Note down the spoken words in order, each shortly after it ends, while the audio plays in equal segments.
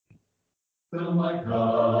And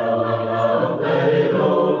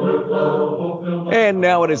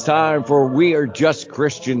now it is time for We Are Just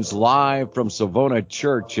Christians live from Savona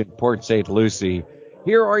Church in Port St. Lucie.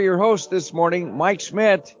 Here are your hosts this morning, Mike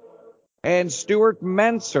Schmidt and Stuart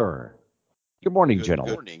Menser. Good morning, Good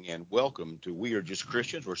gentlemen. morning and welcome to We Are Just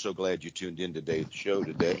Christians. We're so glad you tuned in today's show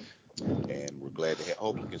today, and we're glad to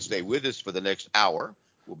hope you can stay with us for the next hour.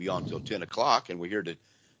 We'll be on till 10 o'clock, and we're here to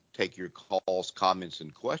take your calls, comments,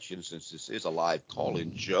 and questions since this is a live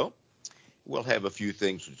call-in show. We'll have a few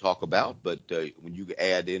things to talk about, but when you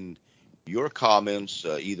add in your comments,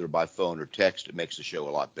 either by phone or text, it makes the show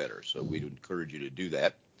a lot better. So we'd encourage you to do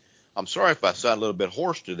that. I'm sorry if I sound a little bit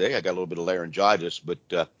hoarse today. I got a little bit of laryngitis,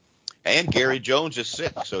 but and Gary Jones is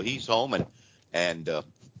sick, so he's home, and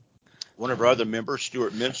one of our other members,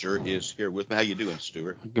 Stuart Menser, is here with me. How you doing,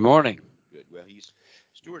 Stuart? Good morning. Good. Well,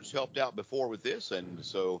 Stuart's helped out before with this, and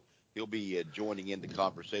so he'll be joining in the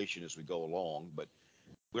conversation as we go along. But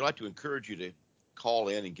we'd like to encourage you to call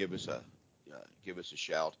in and give us a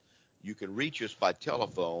shout. You can reach us by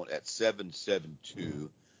telephone at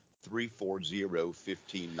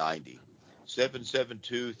 772-340-1590.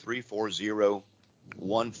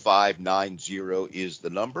 772-340-1590 is the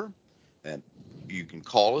number, and you can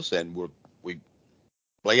call us, and we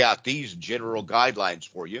lay out these general guidelines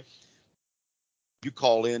for you. You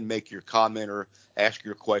call in, make your comment, or ask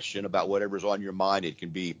your question about whatever's on your mind. It can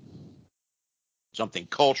be something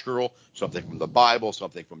cultural, something from the Bible,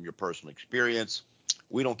 something from your personal experience.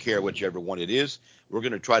 We don't care whichever one it is. We're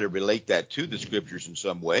going to try to relate that to the scriptures in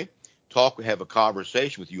some way. Have a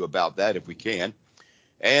conversation with you about that if we can.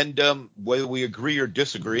 And whether we agree or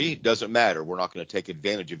disagree, doesn't matter. We're not going to take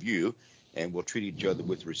advantage of you, and we'll treat each other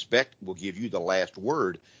with respect. We'll give you the last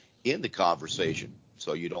word in the conversation,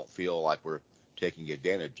 so you don't feel like we're taking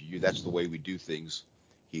advantage of you. That's the way we do things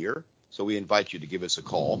here. So we invite you to give us a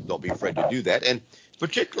call. Don't be afraid to do that. And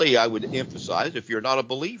particularly, I would emphasize, if you're not a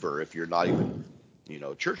believer, if you're not even,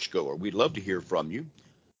 churchgoer, we'd love to hear from you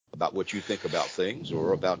about what you think about things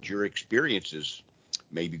or about your experiences,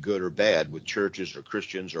 maybe good or bad, with churches or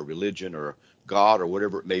Christians or religion or God or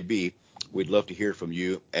whatever it may be. We'd love to hear from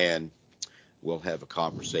you, and we'll have a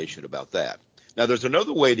conversation about that. Now, there's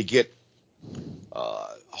another way to get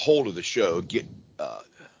hold of the show, get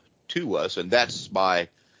to us, and that's by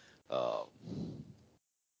I've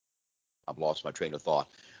lost my train of thought.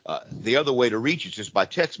 The other way to reach us is by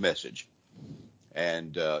text message,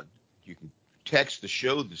 and you can text the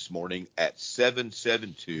show this morning at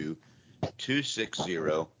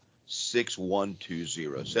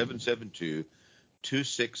 772-260-6120.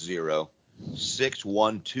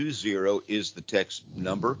 772-260-6120 is the text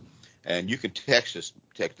number, and you can text us.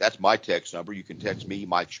 That's my text number. You can text me,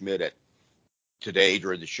 Mike Schmidt, at today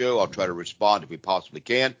during the show. I'll try to respond if we possibly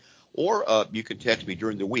can. Or you can text me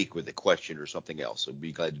during the week with a question or something else. I'd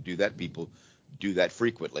be glad to do that. People do that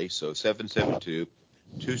frequently. So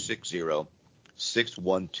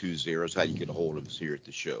 772-260-6120 is how you get a hold of us here at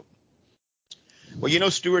the show.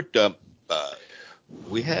 Well, Stuart,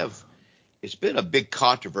 it's been a big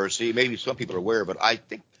controversy. Maybe some people are aware of it. I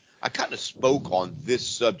think I kind of spoke on this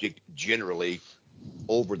subject generally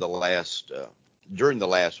over during the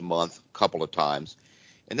last month a couple of times.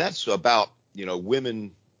 And that's about,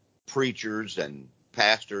 women preachers and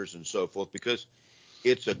pastors and so forth, because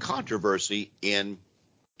it's a controversy I'll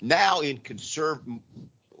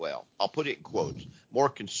put it in quotes, more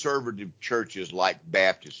conservative churches like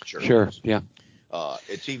Baptist churches. Sure, yeah.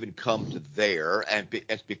 It's even come to there, and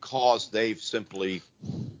it's because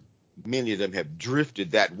many of them have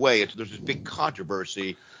drifted that way. There's this big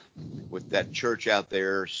controversy with that church out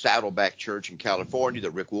there, Saddleback Church in California,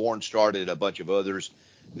 that Rick Warren started, and a bunch of others.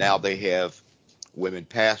 Now they have women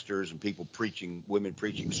pastors and women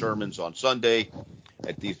preaching sermons on Sunday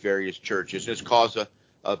at these various churches. It's caused a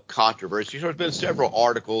controversy. So there's been several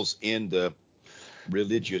articles in the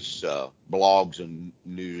religious blogs and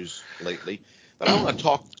news lately. But I want to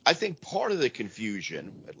talk, I think part of the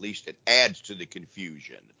confusion, at least it adds to the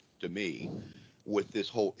confusion to me with this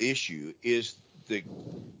whole issue, is the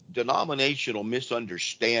denominational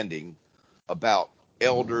misunderstanding about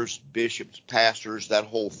elders, bishops, pastors, that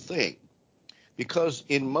whole thing. Because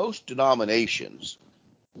in most denominations,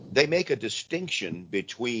 they make a distinction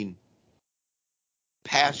between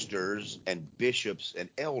pastors and bishops and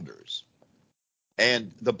elders.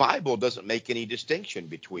 And the Bible doesn't make any distinction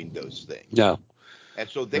between those things. No. And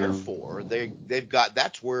so therefore,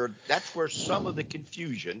 that's where some of the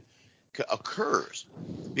confusion occurs,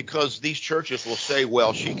 because these churches will say,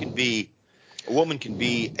 well, a woman can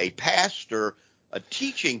be a pastor, a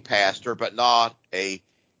teaching pastor, but not a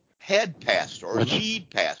head pastor or lead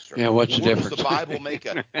pastor. Yeah, what's the difference?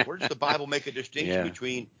 Where does the Bible make a distinction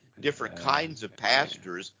between different kinds of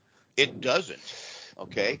pastors? It doesn't.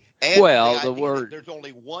 Okay. And well, the word, there's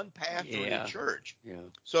only one pastor in a church. Yeah.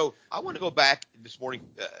 So I want to go back this morning.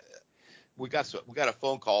 We got a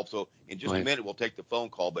phone call, so in just a minute we'll take the phone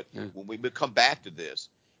call. But when we come back to this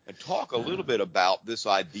and talk a little bit about this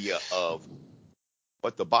idea of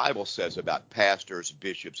what the Bible says about pastors,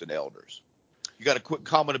 bishops, and elders. You got a quick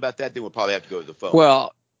comment about that? Then we'll probably have to go to the phone.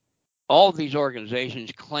 Well, all of these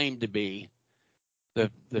organizations claim to be the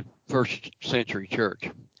first century church.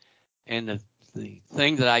 And the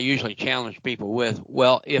thing that I usually challenge people with,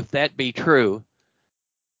 well, if that be true,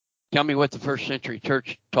 tell me what the first century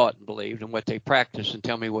church taught and believed and what they practiced, and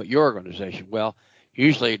tell me what your organization. Well,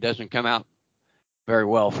 usually it doesn't come out very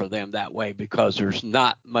well for them that way, because there's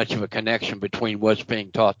not much of a connection between what's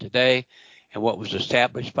being taught today and what was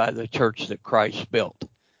established by the church that Christ built.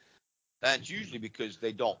 That's usually because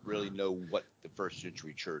they don't really know what the first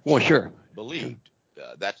century church believed.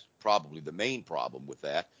 That's probably the main problem with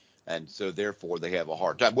that. And so therefore they have a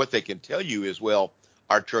hard time. What they can tell you is, well,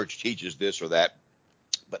 our church teaches this or that,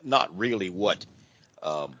 but not really what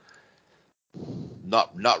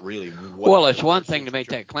not really what. Well, it's one thing to make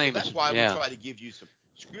that claim. So that's why we try to give you some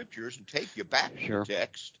scriptures and take you back to the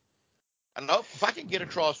text. I don't know if I can get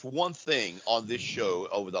across one thing on this show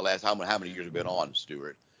over the last how many years we've been on,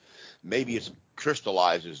 Stuart. Maybe it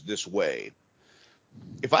crystallizes this way.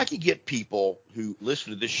 If I can get people who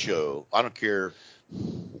listen to this show, I don't care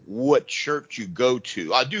what church you go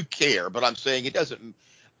to. I do care, but I'm saying it doesn't.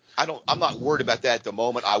 I'm not worried about that at the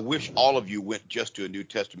moment. I wish all of you went just to a New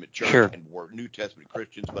Testament church and were New Testament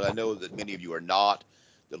Christians, but I know that many of you are not,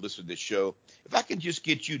 that listen to this show. If I can just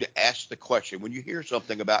get you to ask the question, when you hear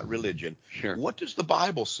something about religion, what does the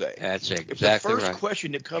Bible say? That's exactly right. If the first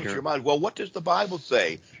question that comes to your mind, well, what does the Bible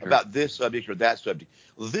say about this subject or that subject?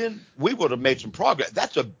 Well, then we would have made some progress.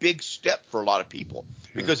 That's a big step for a lot of people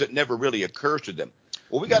because it never really occurs to them.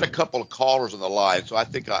 Well, we got a couple of callers on the line, so I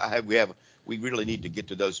think we really need to get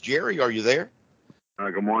to those. Jerry, are you there?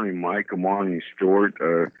 Good morning, Mike. Good morning, Stuart.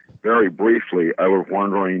 Very briefly, I was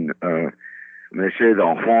wondering, when they say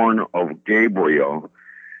the horn of Gabriel,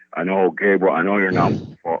 I know you're not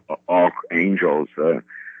for archangels,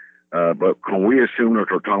 but can we assume that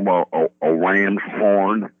they're talking about a ram's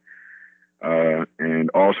horn? And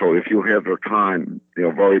also, if you have the time,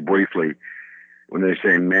 very briefly, when they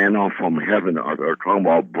say manna from heaven, are they talking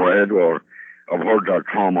about bread? Or I've heard that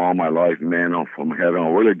term all my life, manna from heaven. I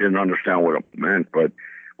really didn't understand what it meant, but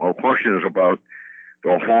my question is about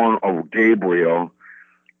the horn of Gabriel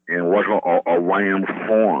and what's a ram's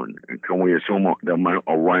horn. And can we assume that meant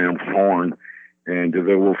a ram's horn? And do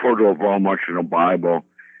they refer to it very much in the Bible?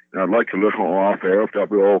 And I'd like to listen off air if that'd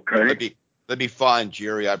be okay. That'd be fine,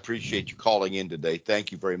 Jerry. I appreciate you calling in today.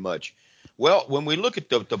 Thank you very much. Well, when we look at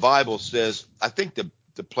the Bible says, I think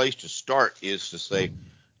the place to start is to say,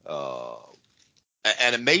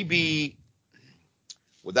 and it may be,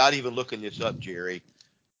 without even looking this up, Jerry,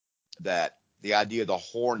 that the idea of the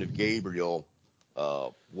horn of Gabriel,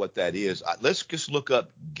 what that is, let's just look up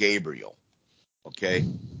Gabriel, okay?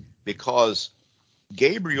 Because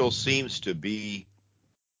Gabriel seems to be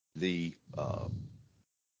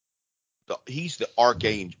he's the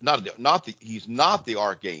archangel, he's not the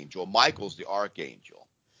archangel. Michael's the archangel,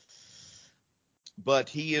 but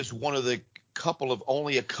he is one of the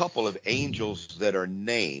only a couple of angels that are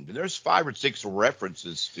named. And there's 5 or 6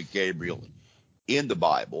 references to Gabriel in the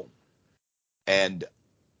Bible, and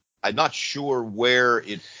I'm not sure where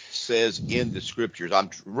it says in the scriptures.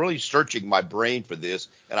 I'm really searching my brain for this,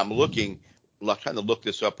 and I'm trying to look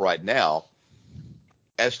this up right now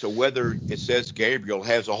as to whether it says Gabriel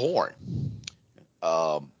has a horn.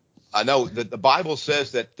 I know that the Bible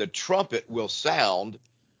says that the trumpet will sound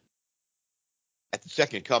at the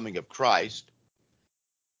second coming of Christ.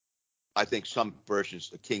 I think some versions,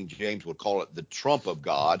 the King James would call it the trump of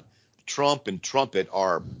God. Trump and trumpet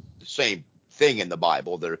are the same thing in the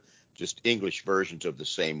Bible. They're just English versions of the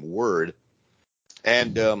same word.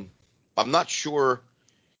 And I'm not sure.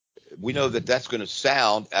 We know that that's going to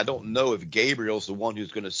sound. I don't know if Gabriel's the one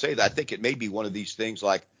who's going to say that. I think it may be one of these things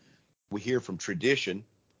like we hear from tradition,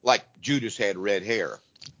 like Judas had red hair.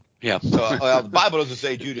 Yeah. The Bible doesn't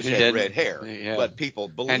say Judas had red hair, but people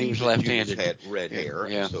and believe that Judas had red hair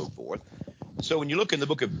and so forth. So when you look in the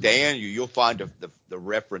book of Daniel, you'll find the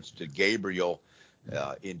reference to Gabriel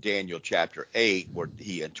in Daniel chapter 8, where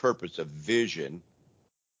he interprets a vision.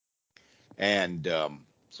 And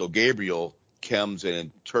so Gabriel comes and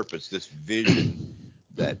interprets this vision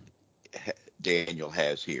that Daniel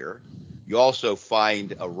has here. You also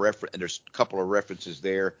find a reference, and there's a couple of references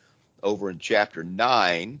there over in chapter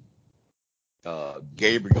 9,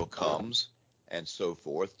 Gabriel comes and so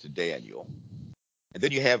forth to Daniel. And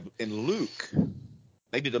then you have in Luke,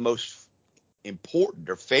 maybe the most important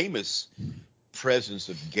or famous presence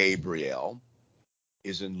of Gabriel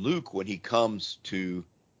is in Luke when he comes to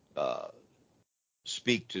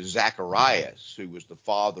speak to Zacharias, who was the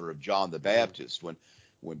father of John the Baptist,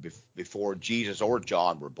 before Jesus or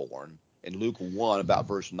John were born. In Luke 1, about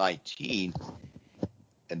verse 19,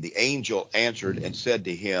 and the angel answered and said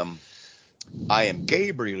to him, I am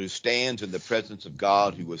Gabriel, who stands in the presence of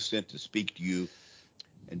God, who was sent to speak to you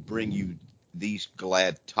and bring you these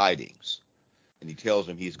glad tidings. And he tells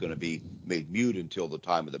him he's going to be made mute until the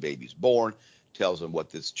time of the baby's born, tells him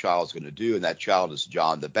what this child's going to do, and that child is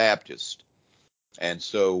John the Baptist. And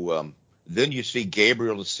so then you see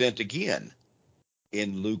Gabriel is sent again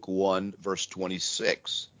in Luke 1, verse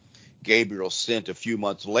 26. Gabriel sent a few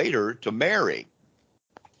months later to Mary,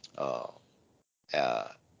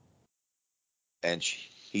 and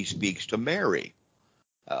he speaks to Mary,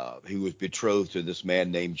 who was betrothed to this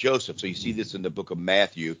man named Joseph. So you see this in the book of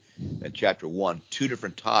Matthew in chapter 1, 2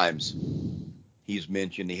 different times he's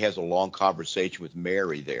mentioned. He has a long conversation with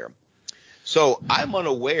Mary there. So I am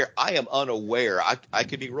unaware. I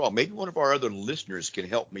could be wrong. Maybe one of our other listeners can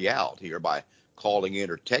help me out here by calling in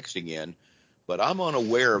or texting in. But I'm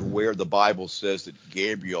unaware of where the Bible says that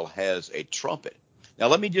Gabriel has a trumpet. Now,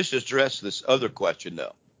 let me just address this other question,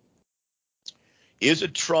 though. Is a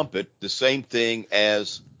trumpet the same thing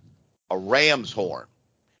as a ram's horn?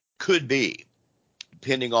 Could be,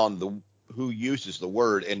 depending on who uses the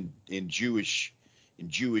word in Jewish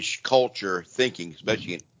culture thinking,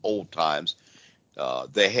 especially in old times.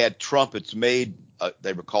 They had trumpets made.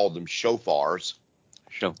 They were called them shofars.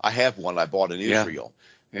 Sure. I have one I bought in Israel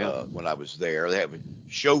when I was there. They have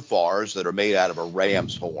shofars that are made out of a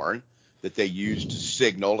ram's horn that they used to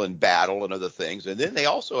signal in battle and other things. And then they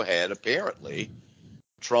also had, apparently,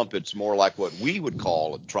 trumpets more like what we would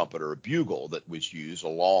call a trumpet or a bugle that was used, a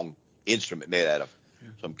long instrument made out of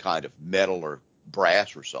some kind of metal or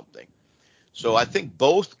brass or something. So I think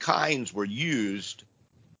both kinds were used,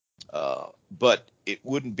 but it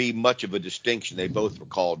wouldn't be much of a distinction. They both were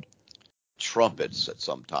called trumpets at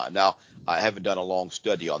some time. Now, I haven't done a long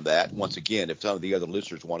study on that. Once again, if some of the other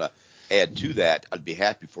listeners want to add to that, I'd be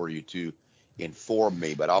happy for you to inform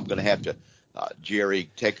me. But I'm going to have to, Jerry,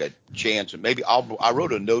 take a chance. And maybe I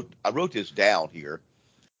wrote a note. I wrote this down here.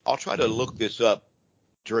 I'll try to look this up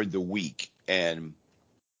during the week, and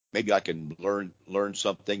maybe I can learn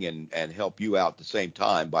something and help you out at the same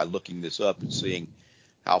time by looking this up and seeing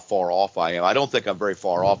how far off I am. I don't think I'm very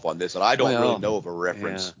far off on this, and I don't really know of a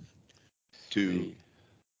reference to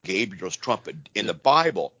Gabriel's trumpet in the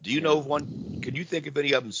Bible. Do you know of one? Can you think of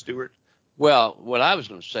any of them, Stuart? Well, what I was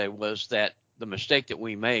going to say was that the mistake that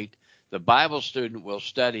we make, the Bible student will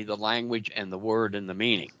study the language and the word and the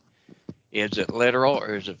meaning. Is it literal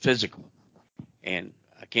or is it physical? And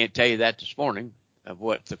I can't tell you that this morning of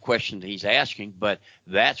what the question he's asking, but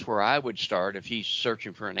that's where I would start if he's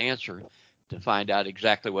searching for an answer to find out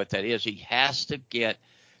exactly what that is. He has to get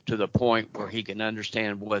to the point where he can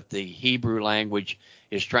understand what the Hebrew language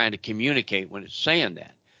is trying to communicate when it's saying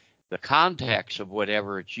that. The context of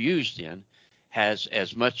whatever it's used in has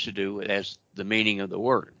as much to do as the meaning of the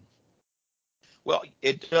word. Well,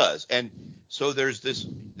 it does. And so there's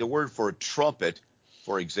the word for a trumpet,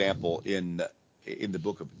 for example, in the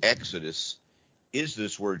book of Exodus, is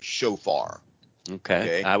this word shofar.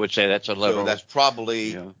 Okay. I would say that's a literal. So that's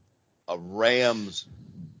probably a ram's,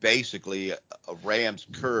 basically a ram's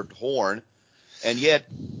curved horn. And yet,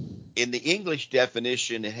 in the English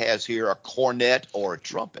definition, it has here a cornet or a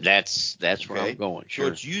trumpet. That's where I'm going.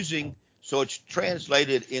 Sure. So it's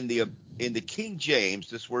translated in the King James.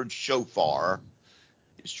 This word shofar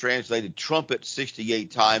is translated trumpet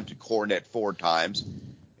 68 times and cornet 4 times,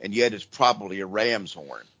 and yet it's probably a ram's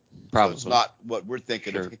horn. Probably. So it's not what we're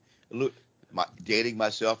thinking of. Dating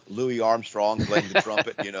myself, Louis Armstrong playing the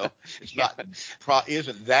trumpet, it's not,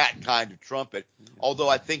 isn't that kind of trumpet. Although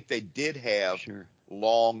I think they did have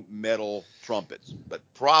long metal trumpets, but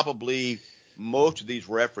probably most of these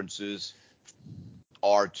references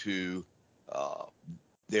are to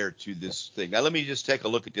this thing. Now let me just take a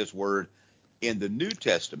look at this word in the New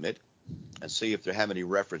Testament and see if how many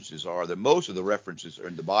references are there. Most of the references are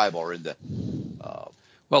in the Bible are in the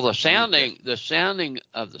the sounding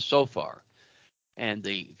of the shofar and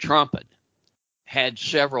the trumpet had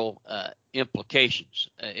several implications.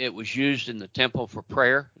 It was used in the temple for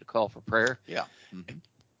prayer, the call for prayer. Yeah. Mm-hmm.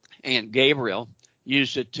 And Gabriel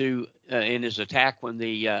used it to in his attack when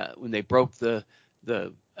they broke the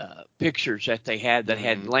pictures that they had that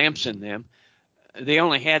had lamps in them. they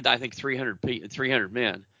only had, I think, 300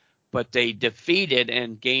 men, but they defeated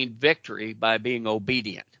and gained victory by being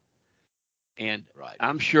obedient. And Right.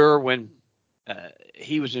 I'm sure when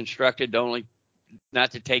he was instructed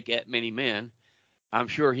not to take that many men, I'm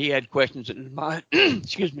sure he had questions in his mind,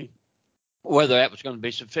 excuse me, whether that was going to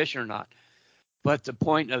be sufficient or not. But the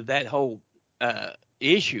point of that whole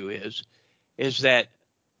issue is that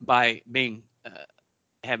by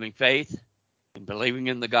having faith and believing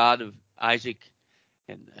in the God of Isaac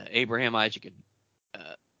and Abraham, Isaac, and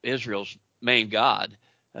Israel's main God,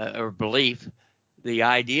 or belief, the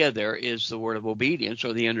idea there is the word of obedience,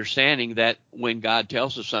 or the understanding that when God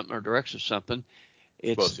tells us something or directs us something,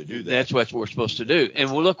 supposed to do that. That's what we're supposed to do.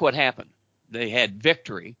 And we'll look what happened. They had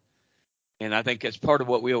victory, and I think that's part of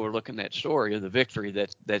what we overlook in that story, of the victory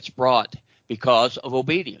that's brought because of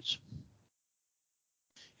obedience.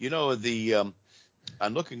 You know,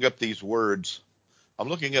 I'm looking up these words. I'm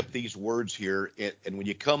looking up these words here, and when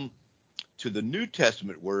you come to the New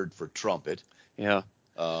Testament word for trumpet, yeah,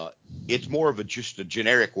 it's more of just a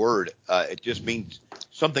generic word. It just means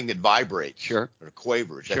something that vibrates, sure, or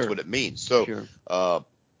quavers. That's sure, what it means. So sure.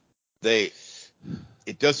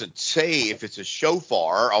 It doesn't say if it's a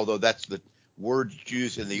shofar, although that's the word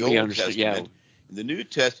used in the Old Testament. Yeah. In the New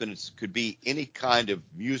Testament, it could be any kind of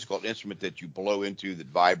musical instrument that you blow into that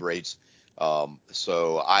vibrates.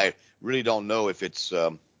 So I really don't know if it's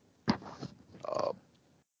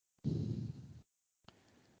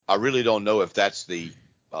I really don't know if that's the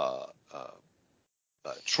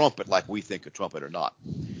trumpet like we think a trumpet or not.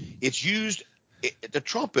 It's used. The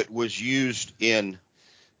trumpet was used in,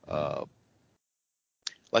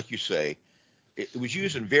 like you say, it was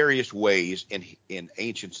used in various ways in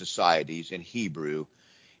ancient societies. In Hebrew,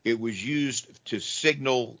 it was used to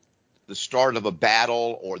signal the start of a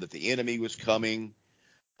battle, or that the enemy was coming,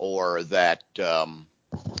 or that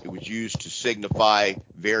it was used to signify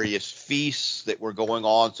various feasts that were going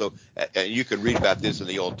on. So you can read about this in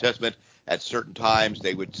the Old Testament. At certain times,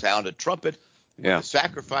 they would sound a trumpet when the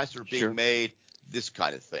sacrifices were being made, this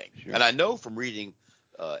kind of thing. Sure. And I know from reading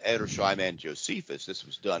Edersheim and Josephus, this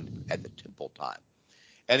was done at the temple time.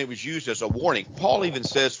 And it was used as a warning. Paul even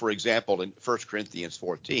says, for example, in 1 Corinthians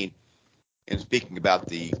 14, in speaking about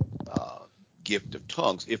the gift of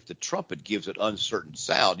tongues, if the trumpet gives an uncertain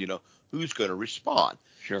sound, who's going to respond?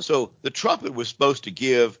 Sure. So the trumpet was supposed to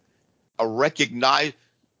give a recognizable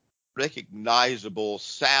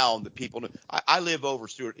sound that people knew. I live over,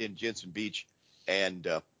 Stuart, in Jensen Beach, and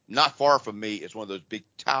not far from me is one of those big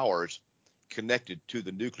towers connected to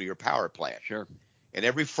the nuclear power plant. Sure. And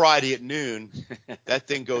every Friday at noon, that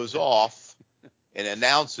thing goes off and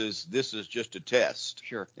announces this is just a test.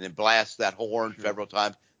 Sure. And then blasts that horn several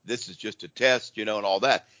times. This is just a test, and all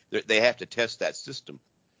that. They have to test that system.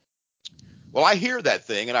 Well, I hear that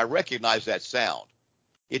thing, and I recognize that sound.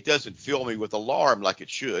 It doesn't fill me with alarm like it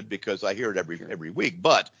should, because I hear it every week.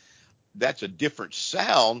 But that's a different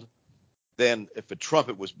sound than if a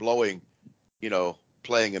trumpet was blowing,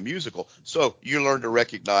 playing a musical. So you learn to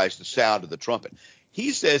recognize the sound of the trumpet.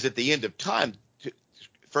 He says at the end of time,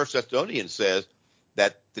 1 Thessalonians says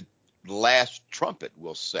that the last trumpet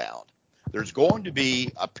will sound. There's going to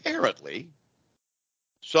be, apparently,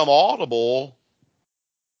 some audible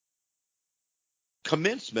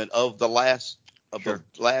commencement of the last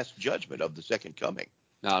judgment, of the second coming.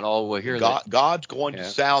 Not all will hear that. God's going to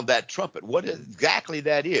sound that trumpet. What exactly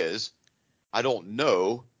that is, I don't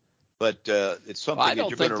know, but it's something that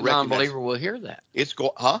you're going to recognize. I don't think the non-believer will hear that.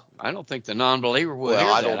 I don't think the non-believer will hear that.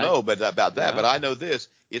 Well, I don't know about that, but I know this.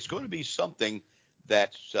 It's going to be something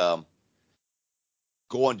that's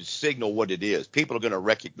going to signal what it is. People are going to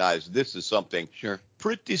recognize this is something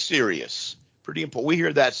pretty serious, pretty important. We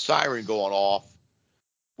hear that siren going off.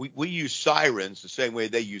 We use sirens the same way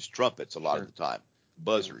they use trumpets a lot of the time,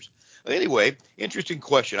 buzzers. Yeah. Anyway, interesting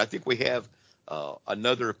question. I think we have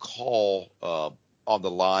another call on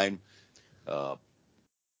the line.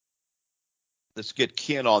 Let's get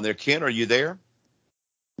Ken on there. Ken, are you there?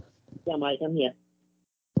 Yeah, Mike, I'm here.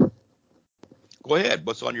 Go ahead.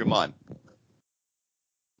 What's on your mind?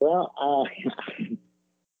 Well,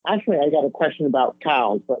 actually, I got a question about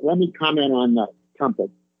cows, but let me comment on the trumpet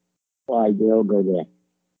before I go there.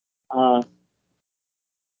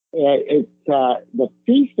 It's the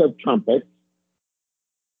Feast of Trumpets,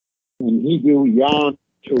 in Hebrew, Yom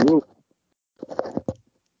Teruah,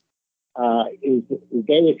 is the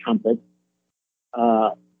Day of Trumpets.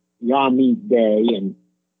 Yom means day, and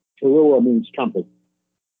Teruah means trumpet.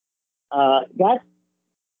 That's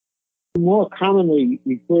more commonly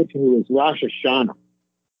referred to as Rosh Hashanah,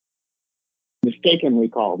 mistakenly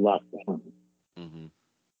called Rosh Hashanah. Mm-hmm.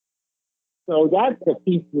 So that's the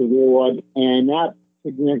feast of the Lord, and that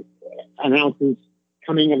announces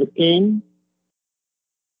coming of a king,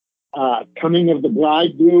 coming of the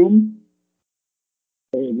bridegroom.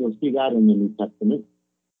 And you'll see that in the New Testament.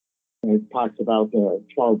 It talks about the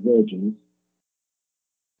 12 virgins.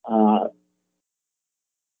 And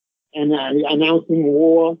announcing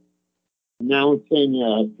war,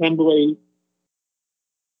 announcing assembly,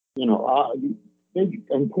 big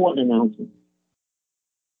important announcements.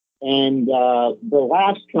 And the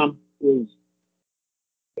last trump is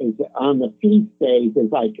on the feast days.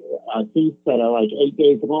 Is like feasts that are like 8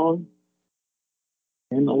 days long,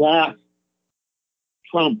 and the last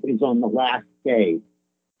trump is on the last day.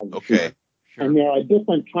 Okay. Sure. And there are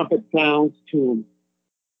different trumpet sounds to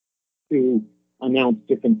announce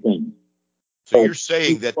different things. So you're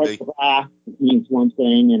saying that the blast means one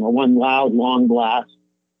thing, and one loud, long blast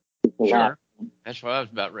is the Sure. last. That's what I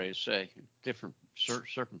was about ready to say. Different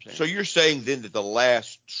circumstances. So you're saying then that the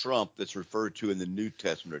last trump that's referred to in the New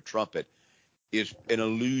Testament, or trumpet, is an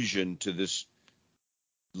allusion to this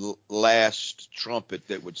last trumpet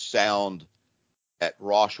that would sound at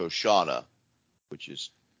Rosh Hashanah, which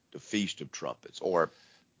is the Feast of Trumpets, or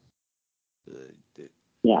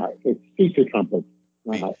Yeah, it's Feast of Trumpets.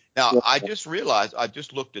 Now, I just realized, I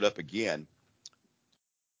just looked it up again.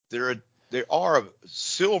 There are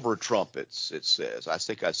silver trumpets, it says. I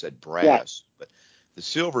think I said brass, but the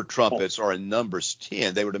silver trumpets are in Numbers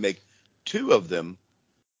 10. They were to make 2 of them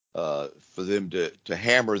for them to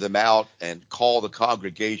hammer them out and call the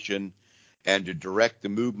congregation and to direct the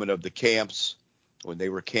movement of the camps when they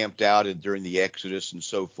were camped out and during the Exodus and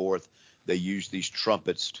so forth. They used these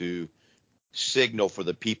trumpets to signal for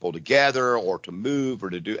the people to gather or to move or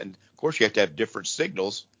to do. And of course, you have to have different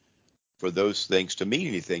signals for those things to mean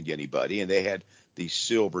anything to anybody. And they had these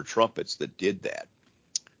silver trumpets that did that.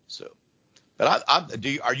 So, but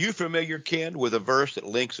are you familiar, Ken, with a verse that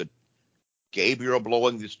links a Gabriel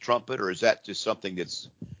blowing this trumpet, or is that just something that's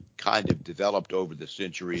kind of developed over the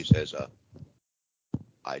centuries as a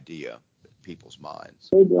idea in people's minds?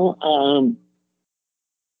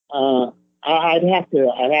 I'd have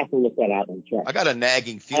to look that out and check. I got a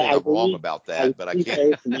nagging feeling I'm wrong about that, but I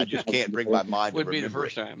just can't bring my mind to remember. Wouldn't be the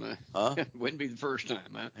first time, huh? Wouldn't be the first time,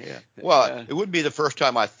 huh? Yeah. Well, it wouldn't be the first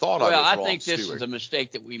time I thought I was wrong. Well, I think this Stuart. is a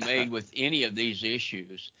mistake that we made with any of these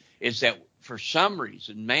issues, is that for some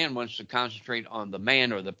reason man wants to concentrate on the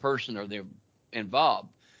man or the person or they're involved,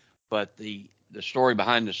 but the story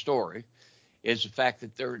behind the story is the fact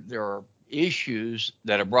that there are issues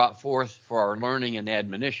that are brought forth for our learning and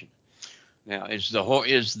admonition. Now, is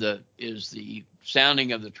the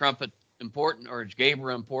sounding of the trumpet important, or is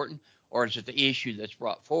Gabriel important, or is it the issue that's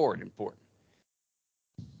brought forward important?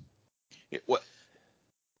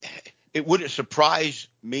 It wouldn't surprise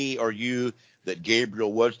me or you that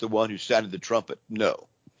Gabriel was the one who sounded the trumpet. No,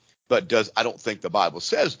 but I don't think the Bible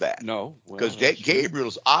says that. No, because Gabriel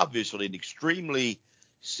is obviously an extremely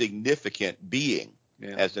significant being.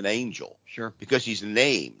 Yeah. As an angel. Sure. Because he's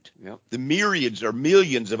named. Yep. The myriads or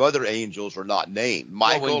millions of other angels are not named.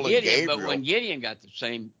 Michael and Gabriel. But when Gideon got the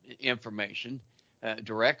same information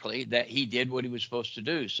directly, that he did what he was supposed to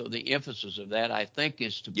do. So the emphasis of that, I think,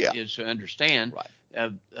 is to understand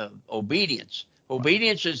obedience. Right.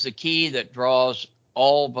 Obedience is the key that draws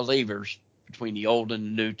all believers between the old and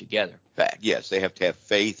the new together. Fact. Yes, they have to have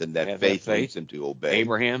faith, and that faith leads them to obey.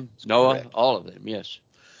 Abraham, Noah, correct. All of them, yes.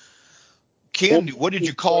 Ken, what did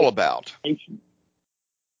you call about?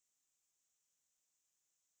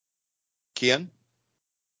 Ken?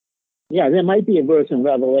 Yeah, there might be a verse in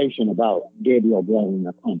Revelation about Gabriel blowing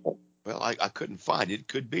the trumpet. Well, I couldn't find it. It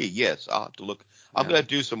could be, yes. I'll have to look. I'm going to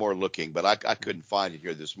do some more looking, but I couldn't find it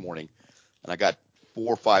here this morning. And I got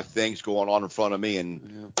 4 or 5 things going on in front of me,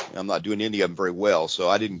 and I'm not doing any of them very well, so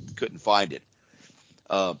I couldn't find it.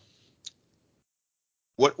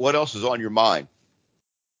 What else is on your mind?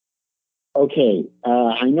 Okay,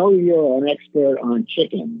 I know you're an expert on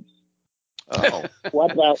chickens. Oh.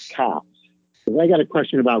 What about cows? Because I got a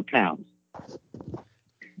question about cows.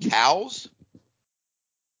 Cows?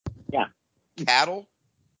 Yeah. Cattle?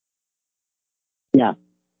 Yeah.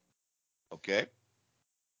 Okay.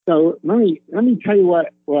 So let me tell you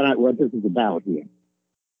what this is about here.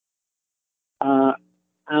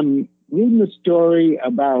 I'm reading a story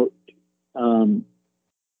about the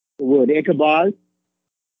word Ichabod,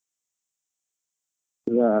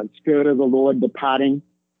 the Spirit of the Lord departing.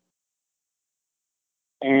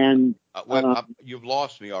 And you've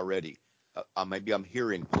lost me already. Maybe I'm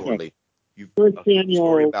hearing poorly. Okay. First Samuel,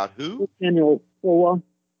 story about who? 1 Samuel 4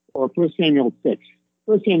 or 1 Samuel 6.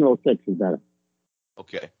 1 Samuel 6 is better.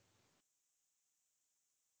 Okay.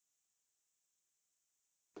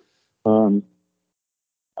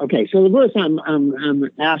 Okay, so the verse I'm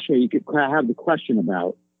actually you could have the question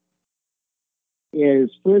about is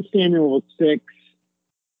 1 Samuel 6,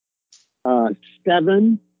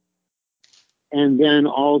 7, and then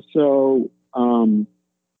also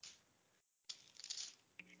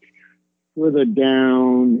further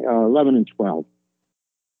down 11 and 12.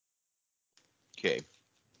 Okay.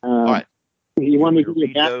 All right. You want me to give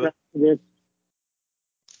you background to this?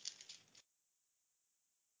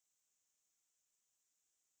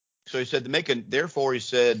 So he said, therefore he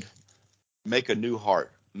said, make a new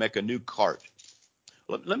heart, make a new cart.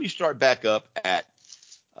 Let me start back up at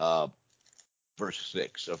verse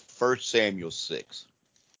 6 of 1 Samuel 6.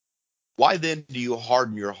 Why then do you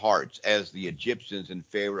harden your hearts as the Egyptians and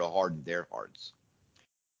Pharaoh hardened their hearts?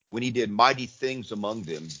 When he did mighty things among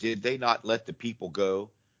them, did they not let the people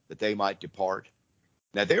go that they might depart?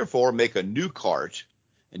 Now therefore make a new cart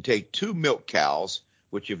and take 2 milk cows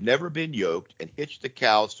which have never been yoked, and hitch the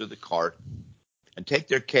cows to the cart, and take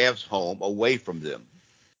their calves home away from them.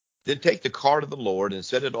 Then take the cart of the Lord and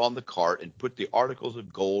set it on the cart, and put the articles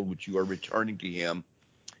of gold which you are returning to him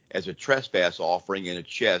as a trespass offering in a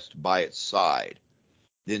chest by its side.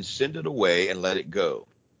 Then send it away and let it go.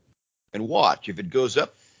 And watch, if it goes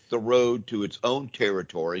up the road to its own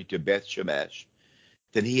territory, to Beth Shemesh,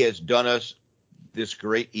 then he has done us this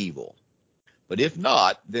great evil. But if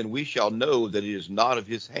not, then we shall know that it is not of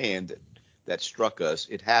his hand that struck us.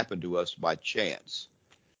 It happened to us by chance.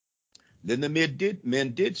 Then the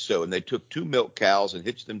men did so, and they took 2 milk cows and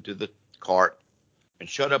hitched them to the cart and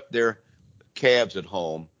shut up their calves at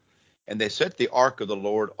home. And they set the ark of the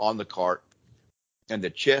Lord on the cart and the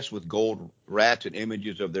chest with gold rats and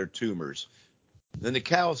images of their tumors. Then the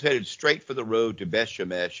cows headed straight for the road to Beth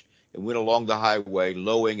Shemesh and went along the highway,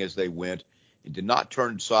 lowing as they went, and did not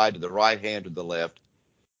turn aside to the right hand or the left.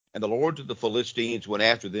 And the lords of the Philistines went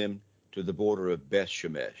after them to the border of Beth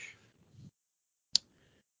Shemesh.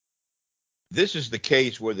 This is the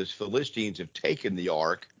case where the Philistines have taken the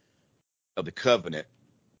ark of the covenant.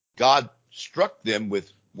 God struck them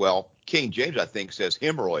with, well, King James, I think, says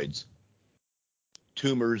hemorrhoids,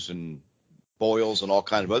 tumors and boils and all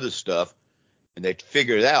kind of other stuff. And they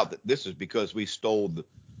figured out that this is because we stole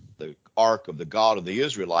the ark of the God of the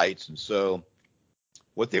Israelites. And so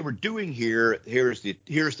what they were doing here's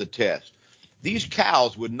the test. These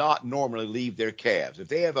cows would not normally leave their calves. If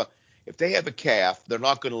they have a calf, they're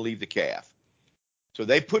not going to leave the calf. So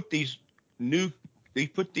they put these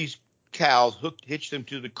cows, hitched them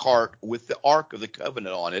to the cart with the Ark of the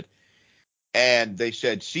Covenant on it, and they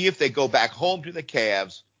said, see if they go back home to the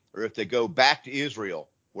calves or if they go back to Israel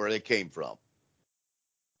where they came from.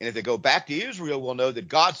 And if they go back to Israel, we'll know that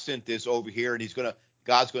God sent this over here, and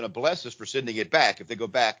God's going to bless us for sending it back. If they go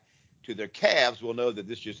back to their calves, we'll know that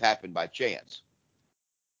this just happened by chance.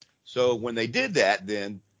 So when they did that,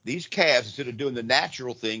 then these calves, instead of doing the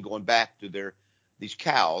natural thing, going back to these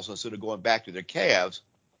cows, instead of going back to their calves,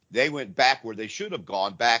 they went back where they should have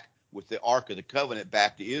gone, back with the Ark of the Covenant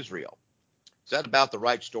back to Israel. Is that about the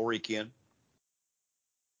right story, Ken?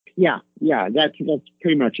 Yeah, that's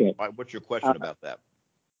pretty much it. All right, what's your question about that?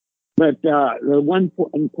 But the one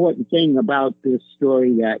important thing about this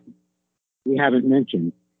story that we haven't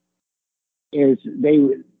mentioned is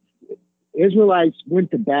Israelites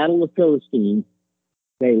went to battle the Philistines.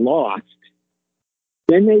 They lost.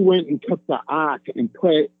 Then they went and took the ark and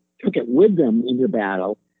took it with them into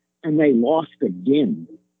battle, and they lost again.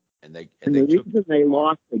 And the reason they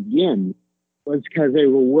lost again was because they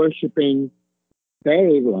were worshiping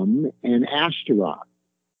Balaam and Ashtaroth,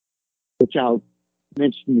 which I'll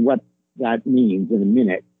mention what that means in a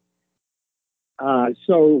minute.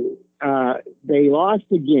 So they lost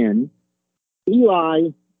again. Eli,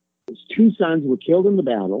 his 2 sons were killed in the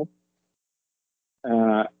battle.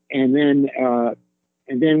 And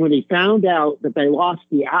then when he found out that they lost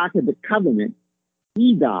the Ark of the Covenant,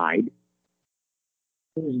 he died.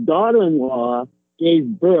 His daughter-in-law gave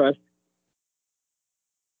birth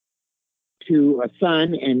to a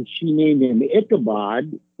son, and she named him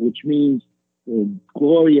Ichabod, which means the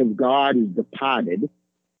glory of God is departed.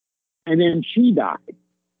 And then she died.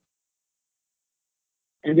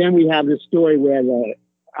 And then we have this story where the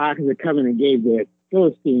Ark of the Covenant gave the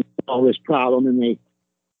Philistines all this problem, and they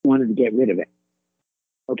wanted to get rid of it.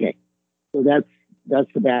 Okay, so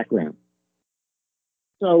that's the background.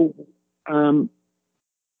 So the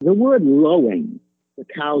word lowing, the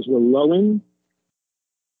cows were lowing.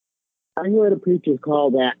 I heard a preacher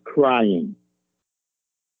call that crying.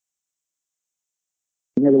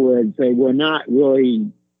 In other words, they weren't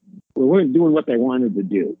doing what they wanted to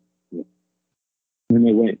do when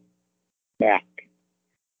they went back.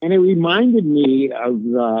 And it reminded me of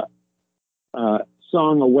the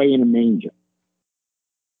song "Away in a Manger,"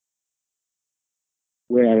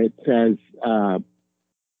 where it says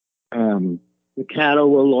the cattle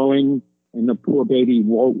were lowing and the poor baby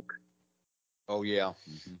woke. Oh, yeah.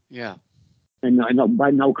 Mm-hmm. Yeah. And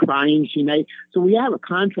by no crying she made. So we have a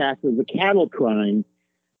contrast of the cattle crying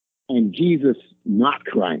and Jesus not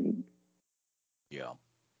crying. Yeah.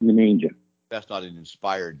 In the manger. That's not an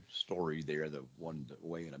inspired story there, the one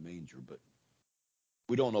away in a manger, but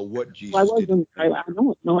we don't know what Jesus did. I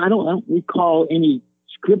don't recall any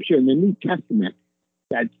scripture in the New Testament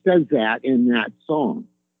that says that in that song.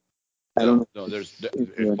 No, there's,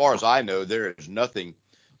 as far as I know, there is nothing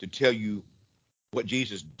to tell you what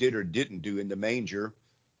Jesus did or didn't do in the manger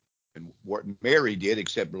and what Mary did,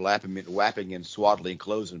 except wrapping in swaddling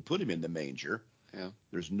clothes and put him in the manger. Yeah.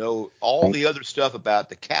 There's the other stuff about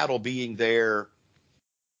the cattle being there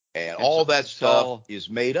and all that stuff is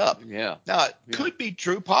made up. Yeah. Now, it could be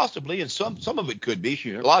true, possibly, and some of it could be.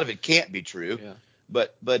 Sure. A lot of it can't be true. Yeah.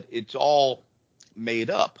 But it's all made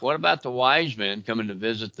up. What about the wise men coming to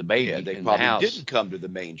visit the baby they in probably the house? didn't come to the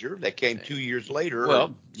manger. They came 2 years later.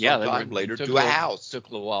 Well, yeah, sometime later to a house. Took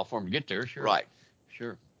a little while for them to get there. Sure. Right.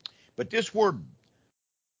 Sure. But this word,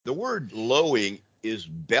 the word lowing is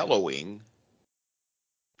bellowing.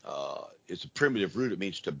 It's a primitive root. It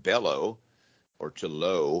means to bellow or to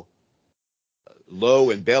low. Low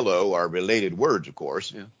and bellow are related words, of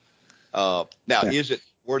course. Yeah. Is it,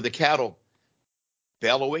 were the cattle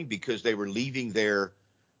bellowing because they were leaving their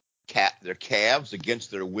calves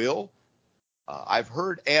against their will? I've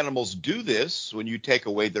heard animals do this when you take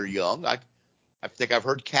away their young. I think I've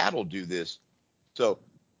heard cattle do this. So,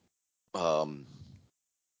 I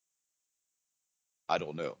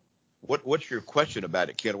don't know. What's your question about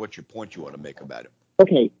it, Ken? What's your point you want to make about it?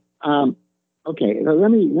 Okay. Okay. Let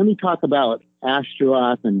me talk about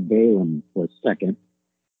Ashtaroth and Balaam for a second,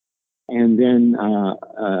 and then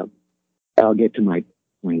I'll get to my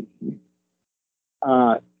point.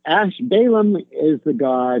 Balaam is the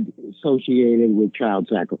god associated with child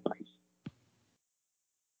sacrifice.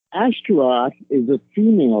 Ashtaroth is a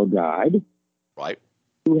female god, right?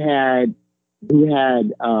 Who had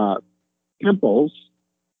temples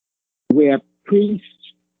where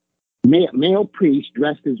male priests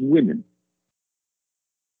dressed as women.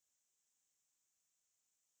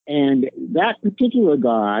 And that particular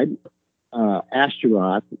god,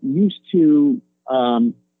 Ashtaroth, used to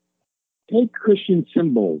take Christian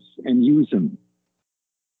symbols and use them.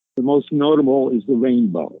 The most notable is the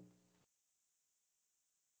rainbow.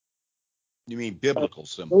 You mean biblical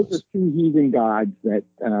symbols? Those are two heathen gods that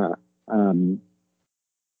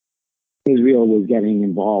Israel was getting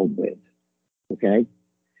involved with. Okay?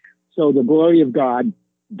 So the glory of God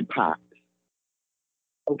departs.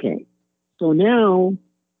 Okay. So now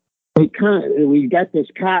we got this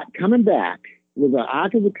cart coming back with the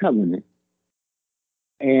Ark of the Covenant.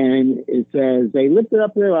 And it says, they lifted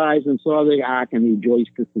up their eyes and saw the Ark and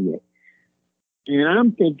rejoiced to see it. And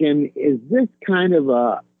I'm thinking, is this kind of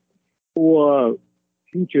a for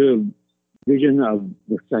future vision of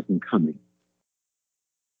the second coming?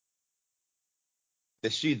 They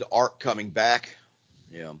see the ark coming back.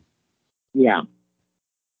 Yeah. Yeah.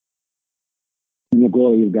 In the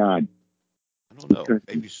glory of God. I don't know.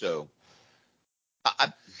 Maybe so.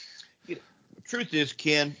 The truth is,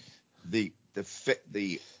 Ken, the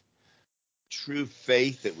true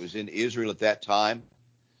faith that was in Israel at that time,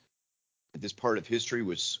 at this part of history,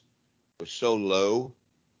 was so low.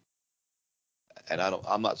 And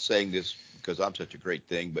I'm not saying this because I'm such a great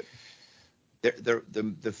thing, but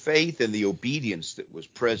the faith and the obedience that was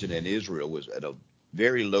present in Israel was at a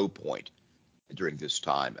very low point during this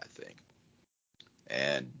time, I think.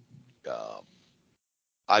 And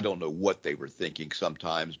I don't know what they were thinking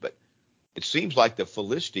sometimes, but it seems like the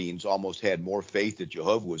Philistines almost had more faith that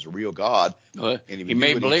Jehovah was a real God. And he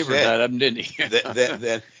made believers out of them, didn't he?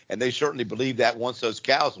 And they certainly believed that once those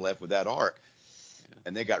cows left with that ark,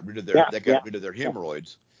 and they got rid of their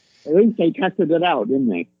hemorrhoids. At least they tested it out, didn't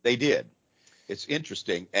they? They did. It's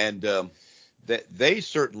interesting, and they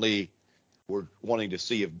certainly were wanting to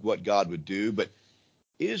see what God would do, but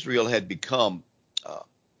Israel had become, I'm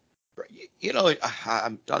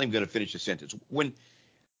not even going to finish the sentence. When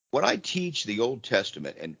I teach the Old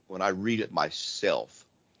Testament and when I read it myself,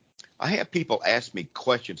 I have people ask me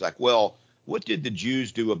questions like, well, what did the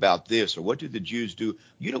Jews do about this? Or what did the Jews do?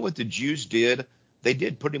 You know what the Jews did? They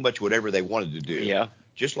did pretty much whatever they wanted to do. Yeah.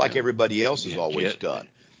 Just like everybody else has always done.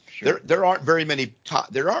 Sure. There aren't very many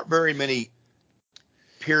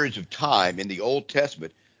periods of time in the Old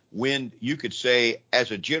Testament when you could say,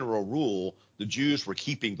 as a general rule, the Jews were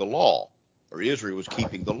keeping the law or Israel was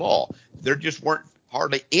keeping the law. There just weren't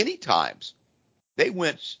hardly any times They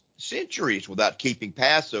went centuries without keeping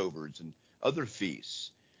Passovers and other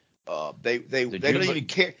feasts. They don't even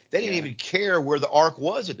care. They didn't even care where the ark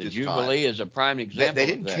was at this time. The Jubilee is a prime example. They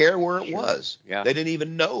didn't care where it Sure. was. Yeah. They didn't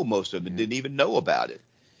even know. Most of them didn't even know about it.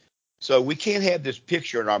 So we can't have this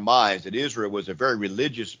picture in our minds that Israel was a very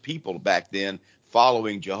religious people back then,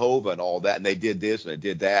 following Jehovah and all that, and they did this and they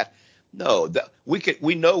did that. No,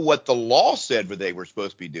 we know what the law said they were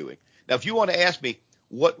supposed to be doing. Now, if you want to ask me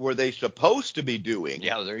what were they supposed to be doing,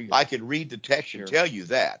 there you go. I can read the text and tell you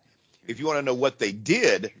that. If you want to know what they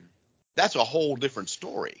did, that's a whole different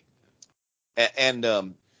story.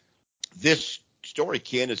 And this story,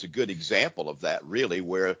 Ken, is a good example of that, really,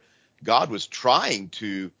 where God was trying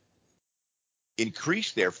to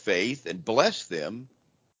increase their faith and bless them,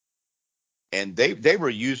 and they were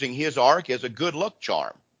using his ark as a good luck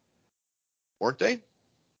charm, weren't they?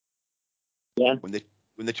 Yeah. When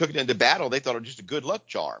they took it into battle, they thought it was just a good luck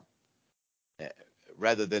charm,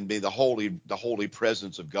 rather than be the holy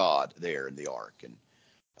presence of God there in the ark. And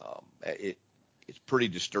it's pretty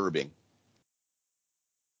disturbing.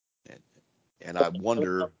 And I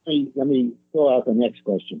wonder. Let me throw out the next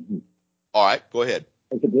question. All right, go ahead.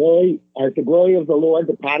 Has the glory of the Lord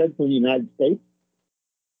departed from the United States?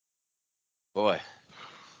 Boy.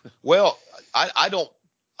 Well, I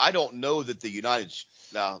don't know that the United States.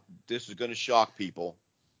 Now, this is going to shock people.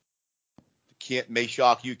 May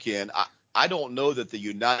shock you, Ken. I don't know that the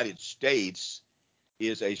United States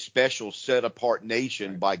is a special set apart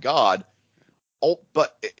nation by God. Oh,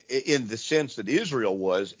 but in the sense that Israel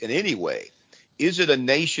was in any way. Is it a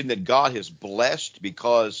nation that God has blessed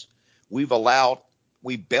because we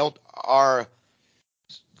built our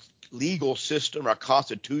legal system, our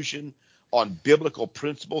constitution, on biblical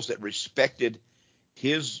principles that respected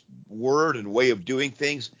his word and way of doing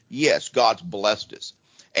things? Yes, God's blessed us.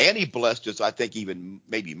 And he blessed us, I think, even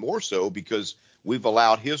maybe more so because we've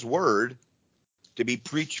allowed his word to be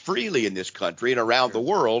preached freely in this country and around the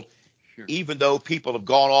world. Even though people have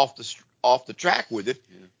gone off the track with it,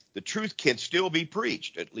 the truth can still be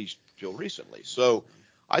preached, at least till recently. So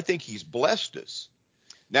I think he's blessed us.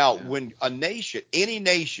 Now, when any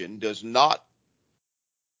nation does not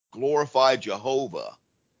glorify Jehovah,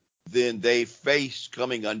 then they face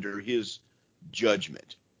coming under his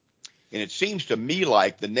judgment. And it seems to me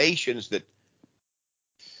like a nation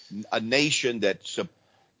that's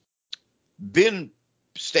been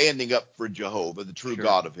standing up for Jehovah, the true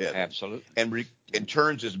God of heaven, absolutely, and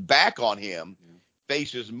turns his back on him,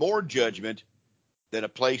 faces more judgment than a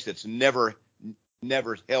place that's never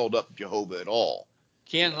held up Jehovah at all.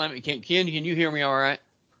 Ken, can you hear me all right?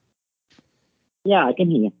 Yeah, I can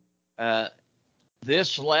hear you.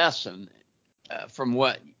 This lesson, from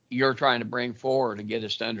what you're trying to bring forward to get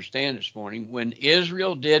us to understand this morning, when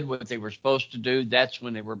Israel did what they were supposed to do, that's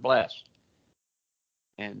when they were blessed.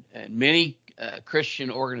 And many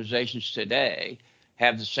Christian organizations today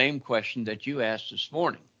have the same question that you asked this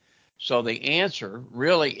morning. So the answer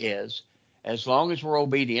really is, as long as we're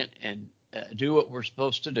obedient and do what we're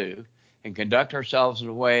supposed to do and conduct ourselves in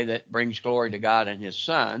a way that brings glory to God and his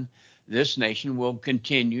Son, this nation will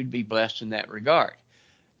continue to be blessed in that regard.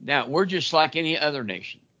 Now, we're just like any other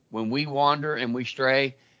nation. When we wander and we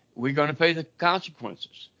stray, we're going to pay the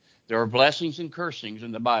consequences. There are blessings and cursings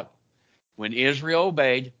in the Bible. When Israel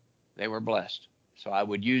obeyed, they were blessed. So I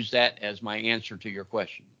would use that as my answer to your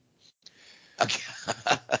question.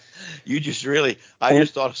 You just really, I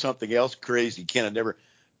just thought of something else crazy. Ken,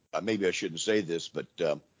 maybe I shouldn't say this, but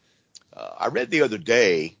I read the other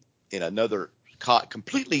day in another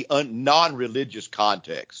completely non-religious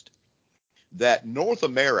context that North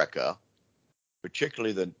America,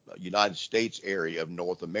 particularly the United States area of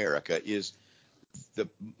North America, is the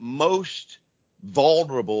most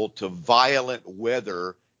vulnerable to violent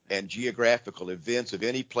weather and geographical events of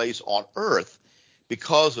any place on earth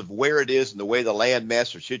because of where it is and the way the land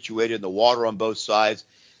masses are situated and the water on both sides.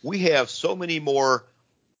 We have so much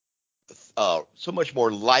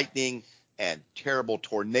more lightning and terrible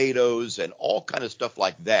tornadoes and all kind of stuff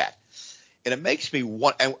like that. And it makes me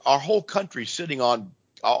want, and our whole country sitting on,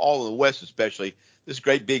 all in the West especially, this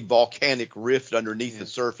great big volcanic rift underneath the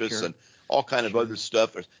surface and all kind of other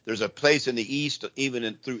stuff. There's a place in the East,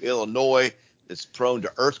 even through Illinois, that's prone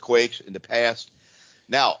to earthquakes in the past.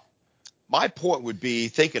 Now, my point would be,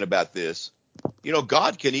 thinking about this,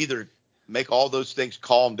 God can either make all those things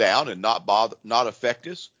calm down and not affect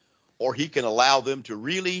us, or he can allow them to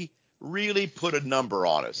really, really put a number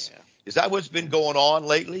on us. Yeah. Is that what's been going on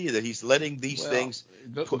lately, that he's letting these things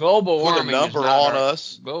global put warming a number on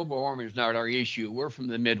us? Global warming is not our issue. We're from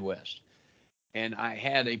the Midwest. And I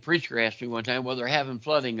had a preacher ask me one time, well, they're having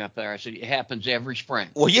flooding up there. I said, it happens every spring.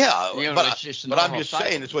 Well, yeah, It's just but I'm just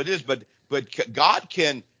saying it's what it is. But God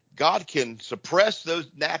can suppress those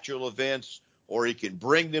natural events, or He can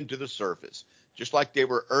bring them to the surface, just like they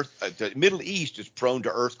were the Middle East is prone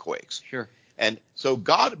to earthquakes. Sure. And so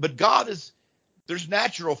there's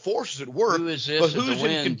natural forces at work. Who is this?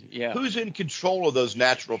 But who's in control of those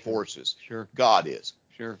natural forces? Sure. God is.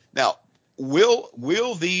 Sure. Now,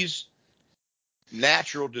 will these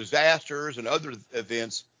natural disasters and other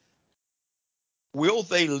events, will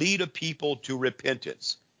they lead a people to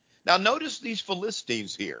repentance? Now, notice these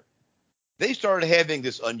Philistines here. They started having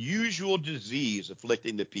this unusual disease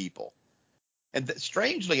afflicting the people. And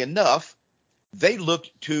strangely enough, they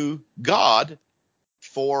looked to God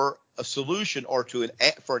for a solution or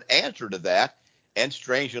for an answer to that. And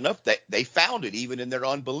strange enough, they found it even in their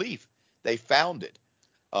unbelief. They found it.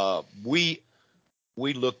 We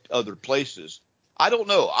looked other places. I don't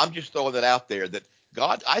know. I'm just throwing that out there that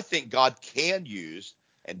I think God can use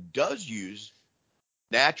and does use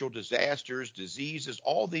natural disasters, diseases,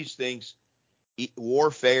 all these things,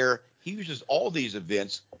 warfare. He uses all these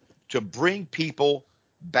events to bring people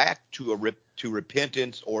back to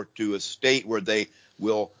repentance, or to a state where they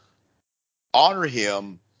will honor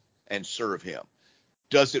Him and serve Him.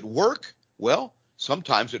 Does it work? Well,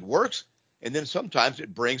 sometimes it works, and then sometimes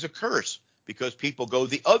it brings a curse because people go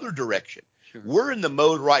the other direction. Sure. We're in the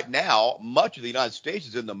mode right now, much of the United States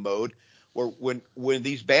is in the mode where when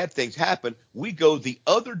these bad things happen, we go the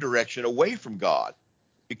other direction away from God,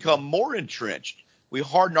 become more entrenched. We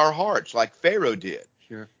harden our hearts like Pharaoh did.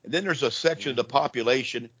 Sure. And then there's a section of the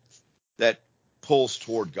population that pulls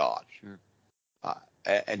toward God. Sure.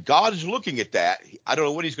 And God is looking at that. I don't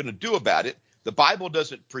know what He's going to do about it. The Bible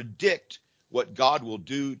doesn't predict what God will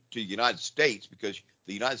do to the United States, because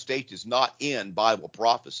the United States is not in Bible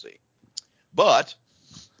prophecy. But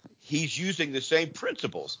He's using the same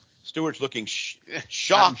principles. Stuart's looking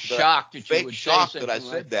shocked. I'm shocked that you would shocked say that I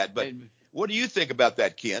something said like that. But what do you think about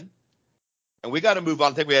that, Ken? And we got to move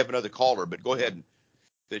on. I think we have another caller, but go ahead and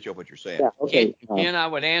finish up what you're saying. Yeah, okay. Ken, I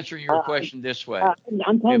would answer your question this way.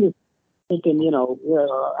 I'm kind of thinking,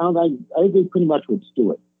 I agree pretty much with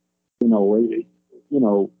Stuart. You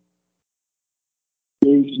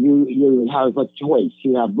have a choice.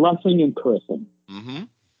 You have blessing and cursing. Mm-hmm.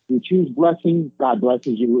 You choose blessing, God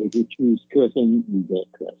blesses you. If you choose cursing, you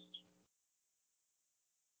get cursed.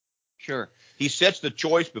 Sure. He sets the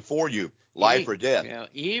choice before you, life or death. Yeah,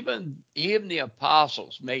 even the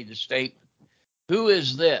apostles made the statement, who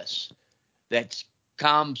is this that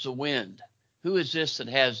calms the wind? Who is this that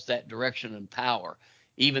has that direction and power?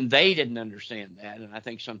 Even they didn't understand that, and I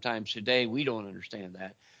think sometimes today we don't understand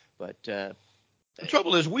that. But the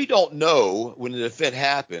trouble is, we don't know when the event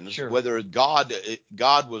happens, sure, whether God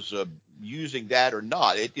was using that or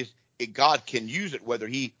not. God can use it, whether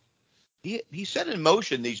he set in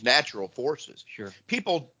motion these natural forces. Sure.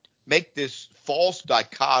 People make this false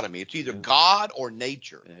dichotomy. It's either God or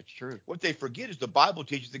nature. That's true. What they forget is the Bible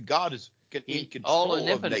teaches that God is in control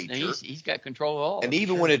of nature. He's got control of all. And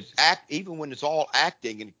even when it's all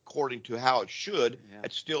acting and according to how it should,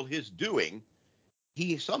 it's still His doing.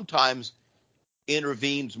 He sometimes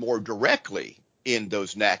intervenes more directly in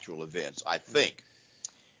those natural events, I think.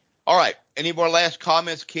 All right. Any more last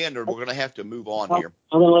comments, Ken, or we're going to have to move on here?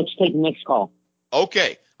 Let's take the next call.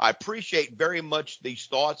 Okay. I appreciate very much these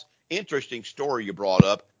thoughts. Interesting story you brought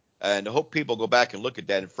up, and I hope people go back and look at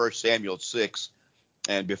that in 1 Samuel 6.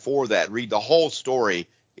 And before that, read the whole story.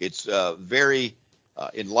 It's very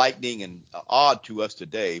enlightening and odd to us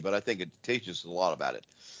today, but I think it teaches us a lot about it.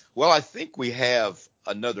 Well, I think we have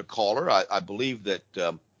another caller. I believe that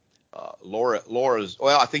Laura's,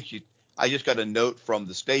 well, I just got a note from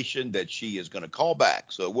the station that she is going to call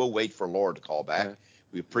back. So we'll wait for Laura to call back.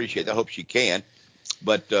 We appreciate that. I hope she can.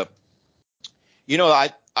 But,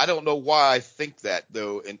 I don't know why I think that,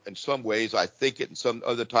 though. In some ways, I think it. And some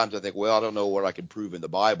other times I think, well, I don't know what I can prove in the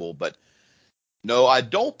Bible. But no, I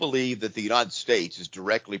don't believe that the United States is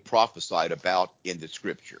directly prophesied about in the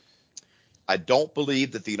Scripture. I don't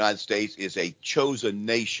believe that the United States is a chosen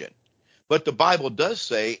nation. But the Bible does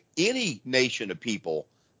say any nation of people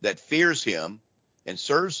that fears Him and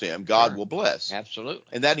serves Him, God will bless. Absolutely.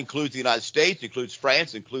 And that includes the United States, includes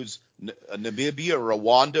France, includes Namibia or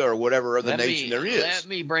Rwanda or whatever other nation there is. Let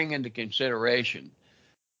me bring into consideration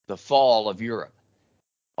the fall of Europe.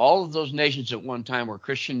 All of those nations at one time were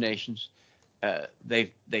Christian nations.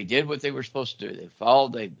 They did what they were supposed to do. They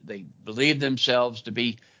followed. They believed themselves to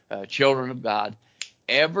be children of God.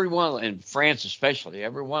 Every one, and France especially,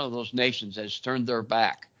 every one of those nations has turned their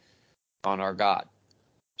back on our God.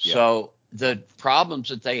 Yeah. So the problems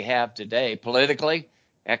that they have today, politically,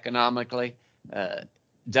 economically,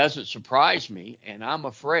 doesn't surprise me, and I'm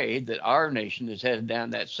afraid that our nation is headed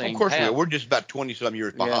down that same path. Of course we are. We're just about 20-some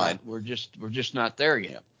years behind. Yeah, we're just not there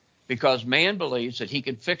yet, because man believes that he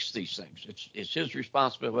can fix these things. It's his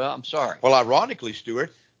responsibility. Well, I'm sorry. Well, ironically,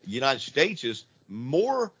 Stuart, the United States is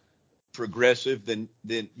more progressive than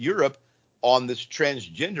Europe on this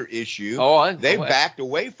transgender issue. They've backed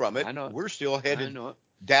away from it. I know it. We're still headed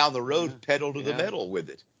down the road, pedal to the metal with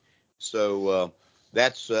it. So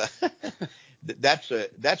that's a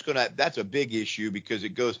big issue, because it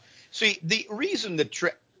goes. See, the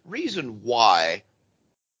reason why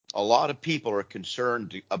a lot of people are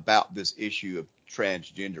concerned about this issue of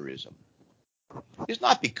transgenderism is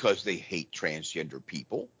not because they hate transgender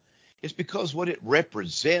people. It's because what it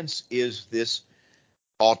represents is this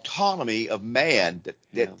autonomy of man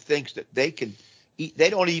that thinks that they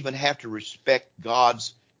don't even have to respect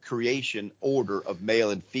God's creation order of male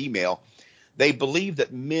and female. They believe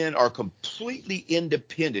that men are completely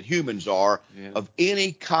independent, humans are, of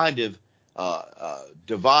any kind of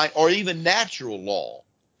divine or even natural law.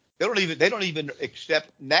 They don't even accept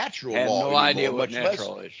natural law no anymore, idea what much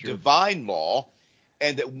natural less is, sure. divine law.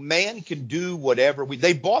 And that man can do whatever.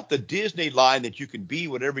 They bought the Disney line that you can be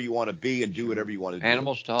whatever you want to be and do whatever you want to do.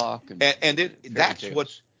 Animals talk.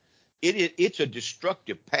 It's a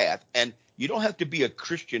destructive path. And you don't have to be a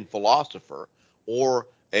Christian philosopher or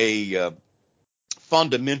a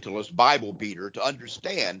fundamentalist Bible beater to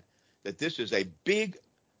understand that this is a big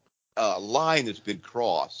line that's been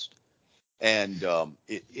crossed. And of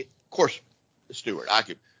course, Stuart,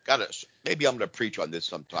 maybe I'm going to preach on this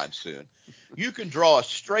sometime soon. You can draw a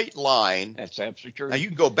straight line. That's absolutely true. Now you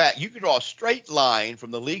can go back. You can draw a straight line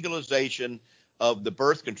from the legalization of the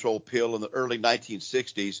birth control pill in the early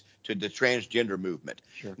 1960s to the transgender movement.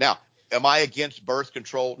 Sure. Now, am I against birth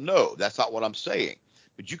control? No, that's not what I'm saying.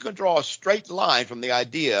 But you can draw a straight line from the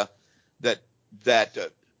idea that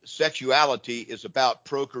sexuality is about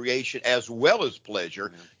procreation as well as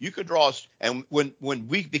pleasure. Yeah. You could draw, and when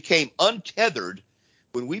we became untethered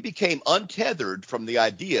from the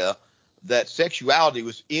idea that sexuality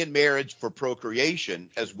was in marriage for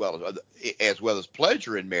procreation as well as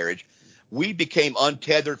pleasure in marriage, we became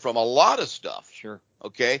untethered from a lot of stuff. Sure.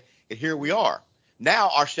 Okay, and here we are.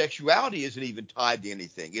 Now our sexuality isn't even tied to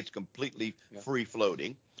anything; it's completely free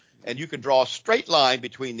floating, and you can draw a straight line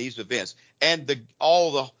between these events. And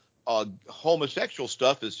all the homosexual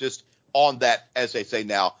stuff is just on that, as they say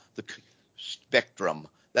now, the spectrum.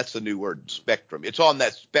 That's the new word, spectrum. It's on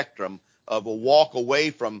that spectrum of a walk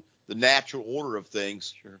away from the natural order of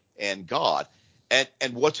things and God. And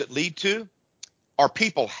what's it lead to? Are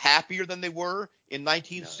people happier than they were in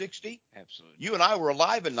 1960? No, absolutely. You and I were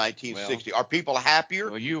alive in 1960. Are people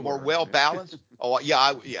happier? Well, you more were. Well balanced? Oh,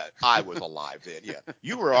 yeah, I was alive then. Yeah,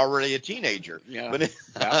 you were already a teenager. Yeah, but,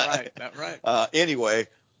 that's right. Anyway,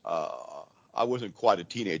 I wasn't quite a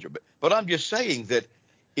teenager, but I'm just saying that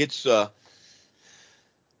it's.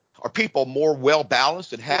 Are people more well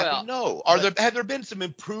balanced and happy? No. Have there been some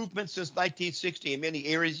improvements since 1960 in many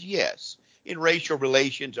areas? Yes. In racial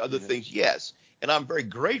relations, other things, yes. And I'm very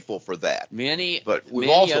grateful for that. But we've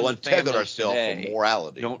also untethered ourselves from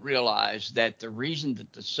morality. Don't realize that the reason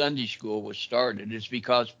that the Sunday school was started is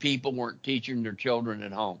because people weren't teaching their children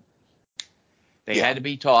at home. They had to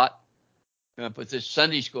be taught. Put this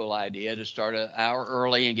Sunday school idea to start an hour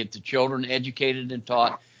early and get the children educated and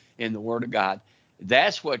taught in the Word of God.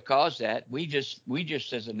 That's what caused that. We just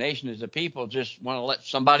as a nation, as a people, just want to let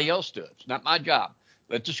somebody else do it. It's not my job.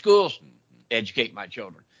 Let the schools educate my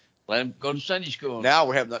children. Let them go to Sunday school. Now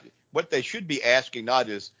we're having what they should be asking, not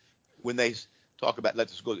is when they talk about let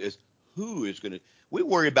the schools, is who is going to. We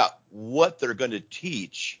worry about what they're going to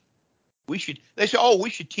teach. They say,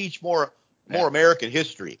 we should teach more American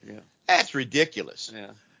history. Yeah. That's ridiculous.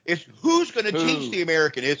 Yeah. It's who's going to teach the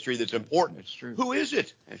American history that's important. That's true. Who is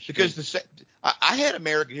it? That's because I had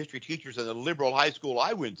American history teachers in the liberal high school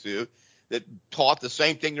I went to that taught the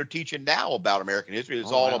same thing they're teaching now about American history. It's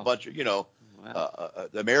a bunch of,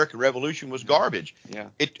 the American Revolution was garbage. Yeah.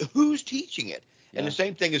 Who's teaching it? Yeah. And the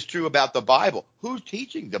same thing is true about the Bible. Who's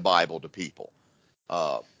teaching the Bible to people?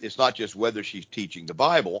 It's not just whether she's teaching the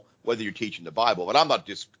Bible, whether you're teaching the Bible. But I'm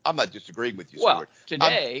not disagreeing with you, Stuart. Well,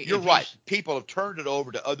 today you're right. People have turned it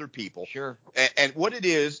over to other people. Sure. And what it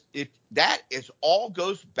is, all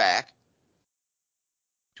goes back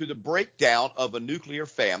to the breakdown of a nuclear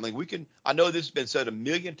family. I know this has been said a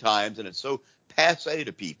million times, and it's so passé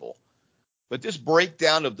to people. But this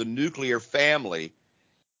breakdown of the nuclear family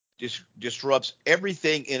disrupts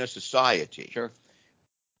everything in a society. Sure.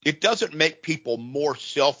 It doesn't make people more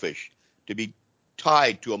selfish to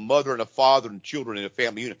tied to a mother and a father and children in a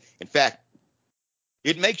family unit. In fact,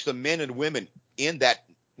 it makes the men and women in that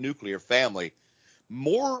nuclear family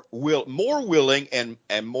more willing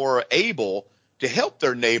and more able to help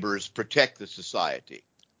their neighbors protect the society.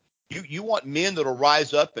 You want men that'll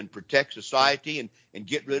rise up and protect society and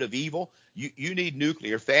get rid of evil. You need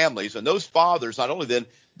nuclear families, and those fathers, not only then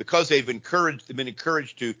because they've been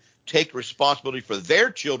encouraged to take responsibility for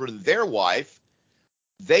their children and their wife,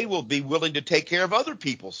 they will be willing to take care of other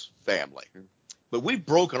people's family. But we've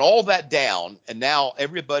broken all that down, and now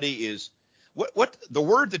everybody is what the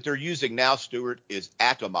word that they're using now, Stuart, is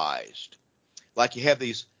atomized. Like you have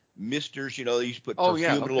these misters, you put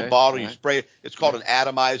perfume in a little bottle, you spray it. It's called an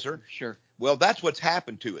atomizer. Sure. Well, that's what's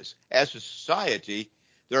happened to us. As a society,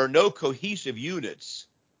 there are no cohesive units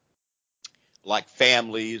like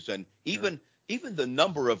families, and even the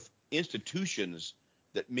number of institutions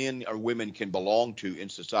that men or women can belong to in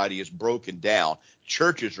society is broken down.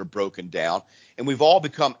 Churches are broken down, and we've all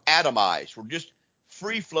become atomized. We're just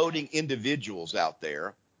free-floating individuals out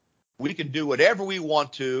there. We can do whatever we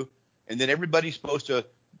want to, and then everybody's supposed to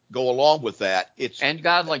go along with that. And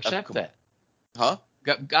God will accept that. Huh?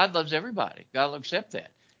 God loves everybody. God will accept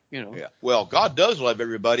that. Yeah. Well, God does love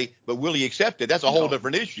everybody, but will He accept it? That's a whole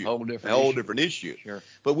different issue. A whole different issue. Sure.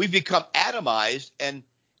 But we've become atomized, and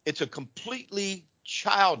it's a completely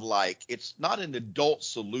childlike. It's not an adult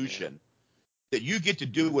solution that you get to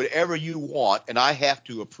do whatever you want, and I have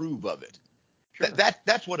to approve of it. Sure.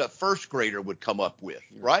 That's what a first grader would come up with,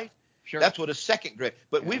 right? Sure. That's what a second grade.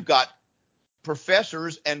 But we've got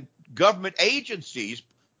professors and government agencies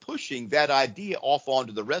pushing that idea off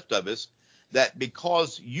onto the rest of us, that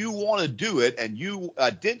because you want to do it and you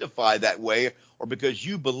identify that way, or because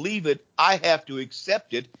you believe it, I have to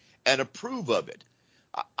accept it and approve of it.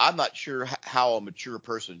 I'm not sure how a mature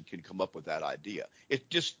person can come up with that idea. It's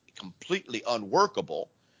just completely unworkable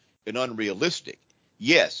and unrealistic.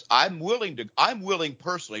 Yes, I'm willing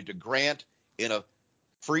personally to grant in a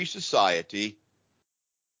free society,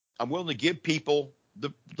 I'm willing to give people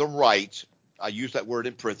the right, I use that word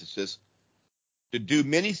in parentheses, to do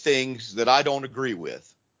many things that I don't agree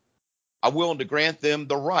with. I'm willing to grant them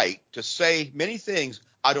the right to say many things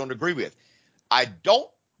I don't agree with. I don't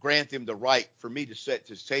grant them the right for me to say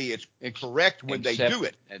it's correct when they do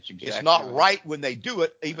it. That's exactly it's not right when they do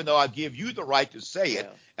it, even though I give you the right to say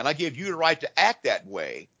it, and I give you the right to act that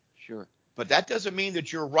way. Sure. But that doesn't mean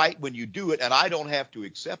that you're right when you do it, and I don't have to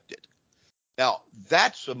accept it. Now,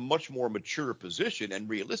 that's a much more mature position and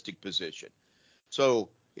realistic position. So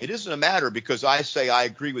it isn't a matter because I say I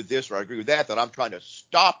agree with this or I agree with that I'm trying to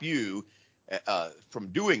stop you from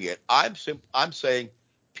doing it. I'm saying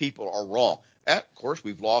people are wrong. And of course,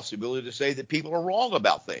 we've lost the ability to say that people are wrong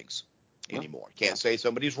about things anymore. Can't say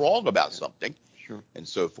somebody's wrong about something, and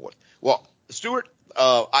so forth. Well, Stuart,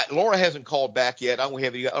 Laura hasn't called back yet. I don't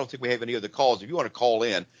think we have any other calls. If you want to call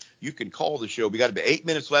in, you can call the show. We got about 8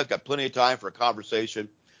 minutes left. Got plenty of time for a conversation.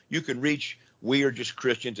 You can reach We Are Just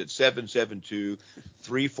Christians at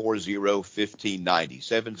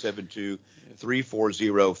 772-340-1590.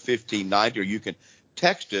 772-340-1590, or you can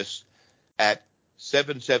text us at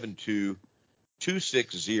 772-260-6120.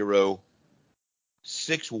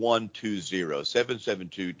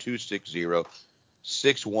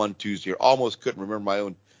 772-260-6120. Almost couldn't remember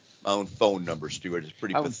my own phone number, Stuart. It's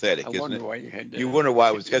pretty pathetic, isn't it? Why you had to, you wonder why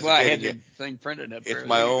I was hesitating. Well, I had the thing printed up there. It's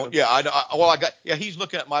my own. Yeah, he's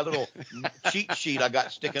looking at my little cheat sheet I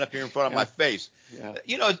got sticking up here in front of my face. Yeah.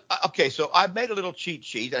 Okay, so I made a little cheat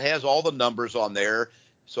sheet that has all the numbers on there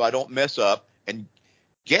so I don't mess up. And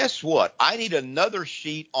guess what? I need another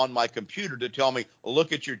sheet on my computer to tell me,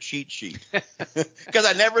 look at your cheat sheet. Because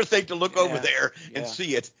I never think to look over there and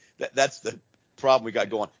see it. That's the problem we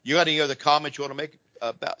got going. You got any other comments you want to make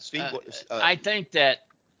about Steve? I think that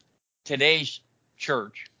today's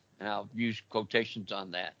church, and I'll use quotations on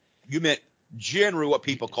that. You meant generally what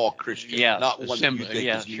people call Christian, not one that you think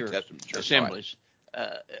is New Testament church. Assemblies.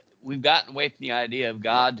 Right. We've gotten away from the idea of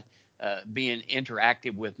God being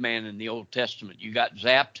interactive with man in the Old Testament. You got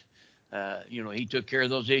zapped. He took care of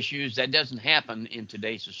those issues. That doesn't happen in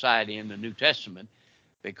today's society in the New Testament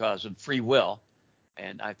because of free will.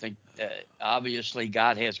 And I think obviously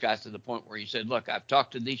God has got to the point where he said, look, I've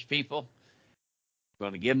talked to these people. I'm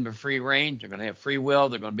going to give them a free reign. They're going to have free will.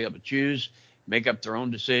 They're going to be able to choose, make up their own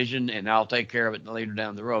decision, and I'll take care of it later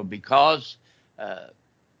down the road. Because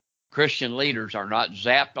Christian leaders are not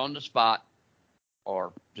zapped on the spot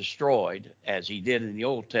or destroyed as he did in the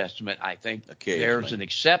Old Testament, I think there's an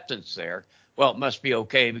acceptance there. Well, it must be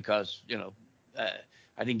okay because, I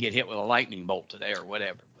didn't get hit with a lightning bolt today or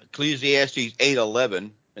whatever. Ecclesiastes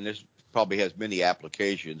 8:11, and this probably has many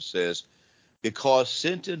applications, says, because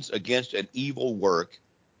sentence against an evil work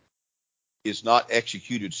is not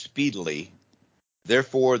executed speedily,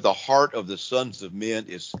 therefore the heart of the sons of men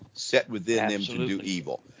is set within them to do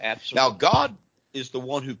evil. Absolutely. Now, God is the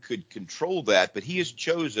one who could control that, but he has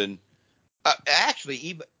chosen,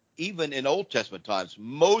 actually, even in Old Testament times,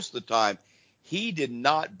 most of the time, he did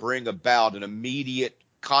not bring about an immediate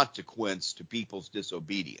consequence to people's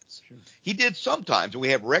disobedience. Sure. He did sometimes, and we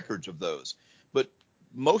have records of those, but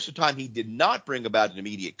most of the time he did not bring about an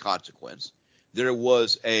immediate consequence. There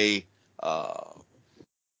was a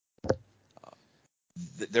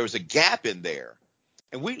there was a gap in there,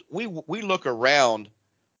 and we look around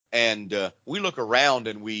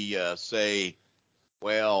and we say,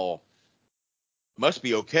 well, must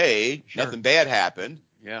be okay. Sure. Nothing bad happened.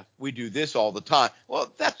 Yeah. We do this all the time.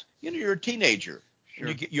 Well, that's, you're a teenager. Sure.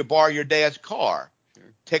 And you borrow your dad's car, Sure.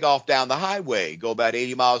 take off down the highway, go about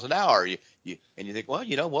 80 miles an hour. And you think, well,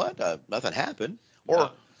 you know what? Nothing happened.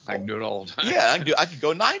 Or I can do it all the time. yeah, I could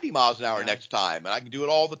go 90 miles an hour next time, and I can do it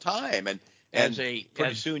all the time. And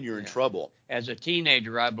pretty soon you're in trouble. As a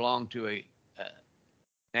teenager, I belonged to a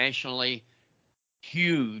nationally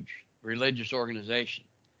huge religious organization.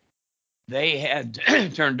 They had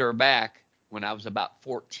turned their back when I was about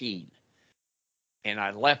 14, and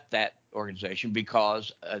I left that organization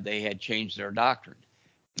because they had changed their doctrine.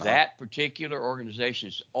 That particular organization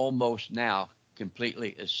is almost now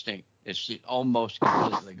completely extinct. It's almost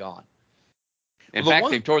completely gone. In fact,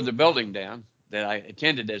 they tore the building down that I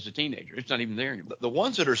attended as a teenager. It's not even there anymore. The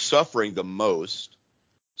ones that are suffering the most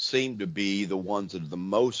seem to be the ones that are the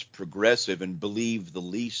most progressive and believe the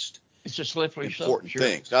least it's a slippery important sure.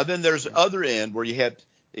 things. Now, then there's the other end where you have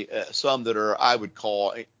some that are, I would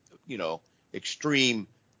call, extreme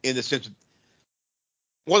in the sense of,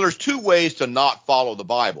 well, there's two ways to not follow the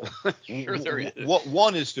Bible. Sure there is.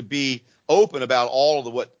 One is to be open about all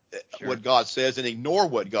of what Sure. God says and ignore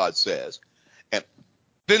what God says. And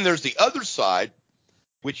then there's the other side,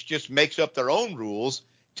 which just makes up their own rules,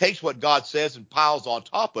 takes what God says and piles on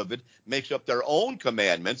top of it, makes up their own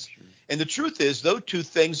commandments. Sure. And the truth is, those two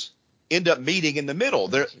things end up meeting in the middle.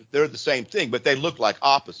 They're the same thing, but they look like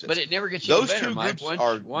opposites. But it never gets those better, two Mike.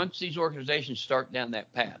 groups Once these organizations start down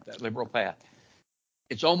that path, that liberal path,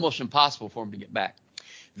 it's almost impossible for them to get back.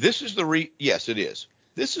 This is yes, it is.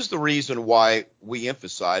 This is the reason why we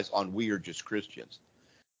emphasize on we are just Christians.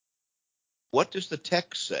 What does the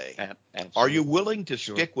text say? Absolutely. Are you willing to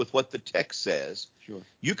Sure. stick with what the text says? Sure.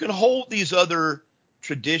 You can hold these other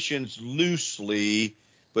traditions loosely,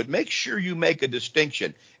 but make sure you make a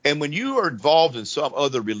distinction. And when you are involved in some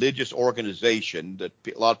other religious organization that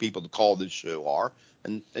a lot of people that call this show are,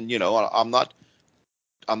 and I'm not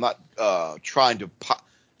trying to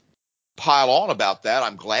pile on about that.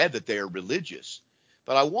 I'm glad that they are religious,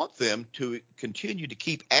 but I want them to continue to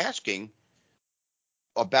keep asking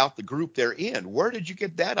about the group they're in. Where did you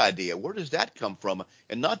get that idea? Where does that come from?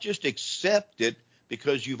 And not just accept it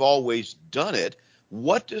because you've always done it.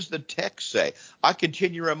 What does the text say? I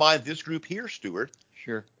continue to remind this group here, Stuart.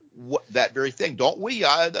 Sure. That very thing. Don't we?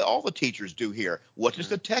 All the teachers do here. What does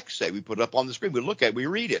the text say? We put it up on the screen. We look at it. We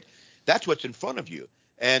read it. That's what's in front of you.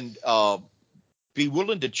 And be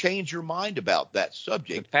willing to change your mind about that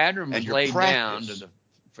subject. The pattern was laid down practice.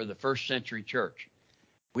 for the first century church.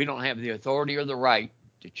 We don't have the authority or the right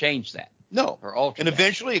to change that. No. Or alter and that.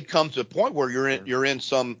 Eventually it comes to a point where you're in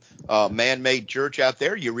some man-made church out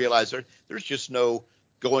there. You realize there's just no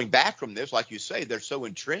going back from this. Like you say, they're so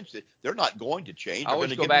entrenched that they're not going to change. They're going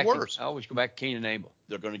to get worse. I always go back to Cain and Abel.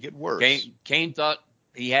 They're going to get worse. Cain thought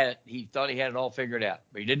he had it all figured out,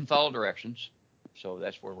 but he didn't follow directions. So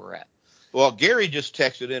that's where we're at. Well, Gary just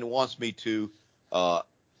texted in and wants me to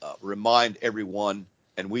remind everyone,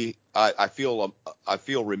 and I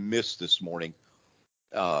feel remiss this morning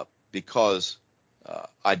because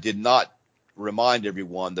I did not remind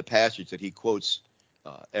everyone the passage that he quotes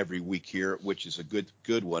every week here, which is a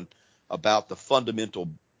good one, about the fundamental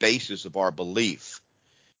basis of our belief.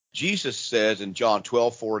 Jesus says in John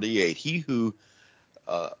 12:48,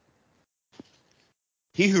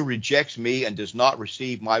 He who rejects me and does not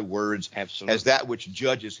receive my words as that which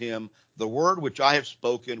judges him, the word which I have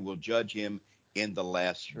spoken will judge him in the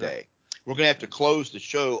last day. We're going to have to close the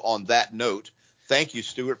show on that note. Thank you,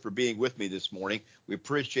 Stuart, for being with me this morning. We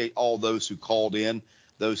appreciate all those who called in,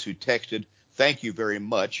 those who texted. Thank you very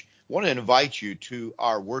much. I want to invite you to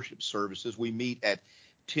our worship services. We meet at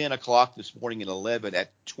 10 o'clock this morning and 11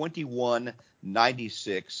 at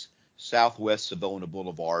 2196 Southwest Savona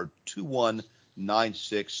Boulevard,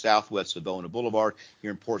 2196 Southwest Savona Boulevard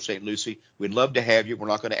here in Port St. Lucie. We'd love to have you. We're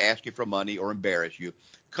not going to ask you for money or embarrass you.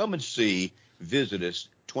 Come and visit us,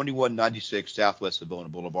 2196 Southwest Savona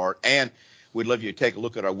Boulevard. And we'd love you to take a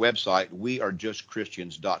look at our website,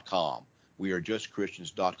 wearejustchristians.com.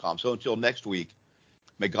 Wearejustchristians.com. So until next week,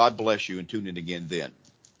 may God bless you, and tune in again then.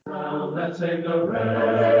 Now let's take a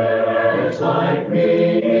race like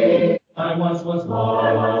me. I once was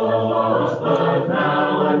lost, but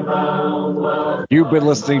now I'm found. You've been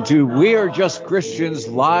listening to We Are Just Christians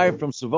live from Savannah.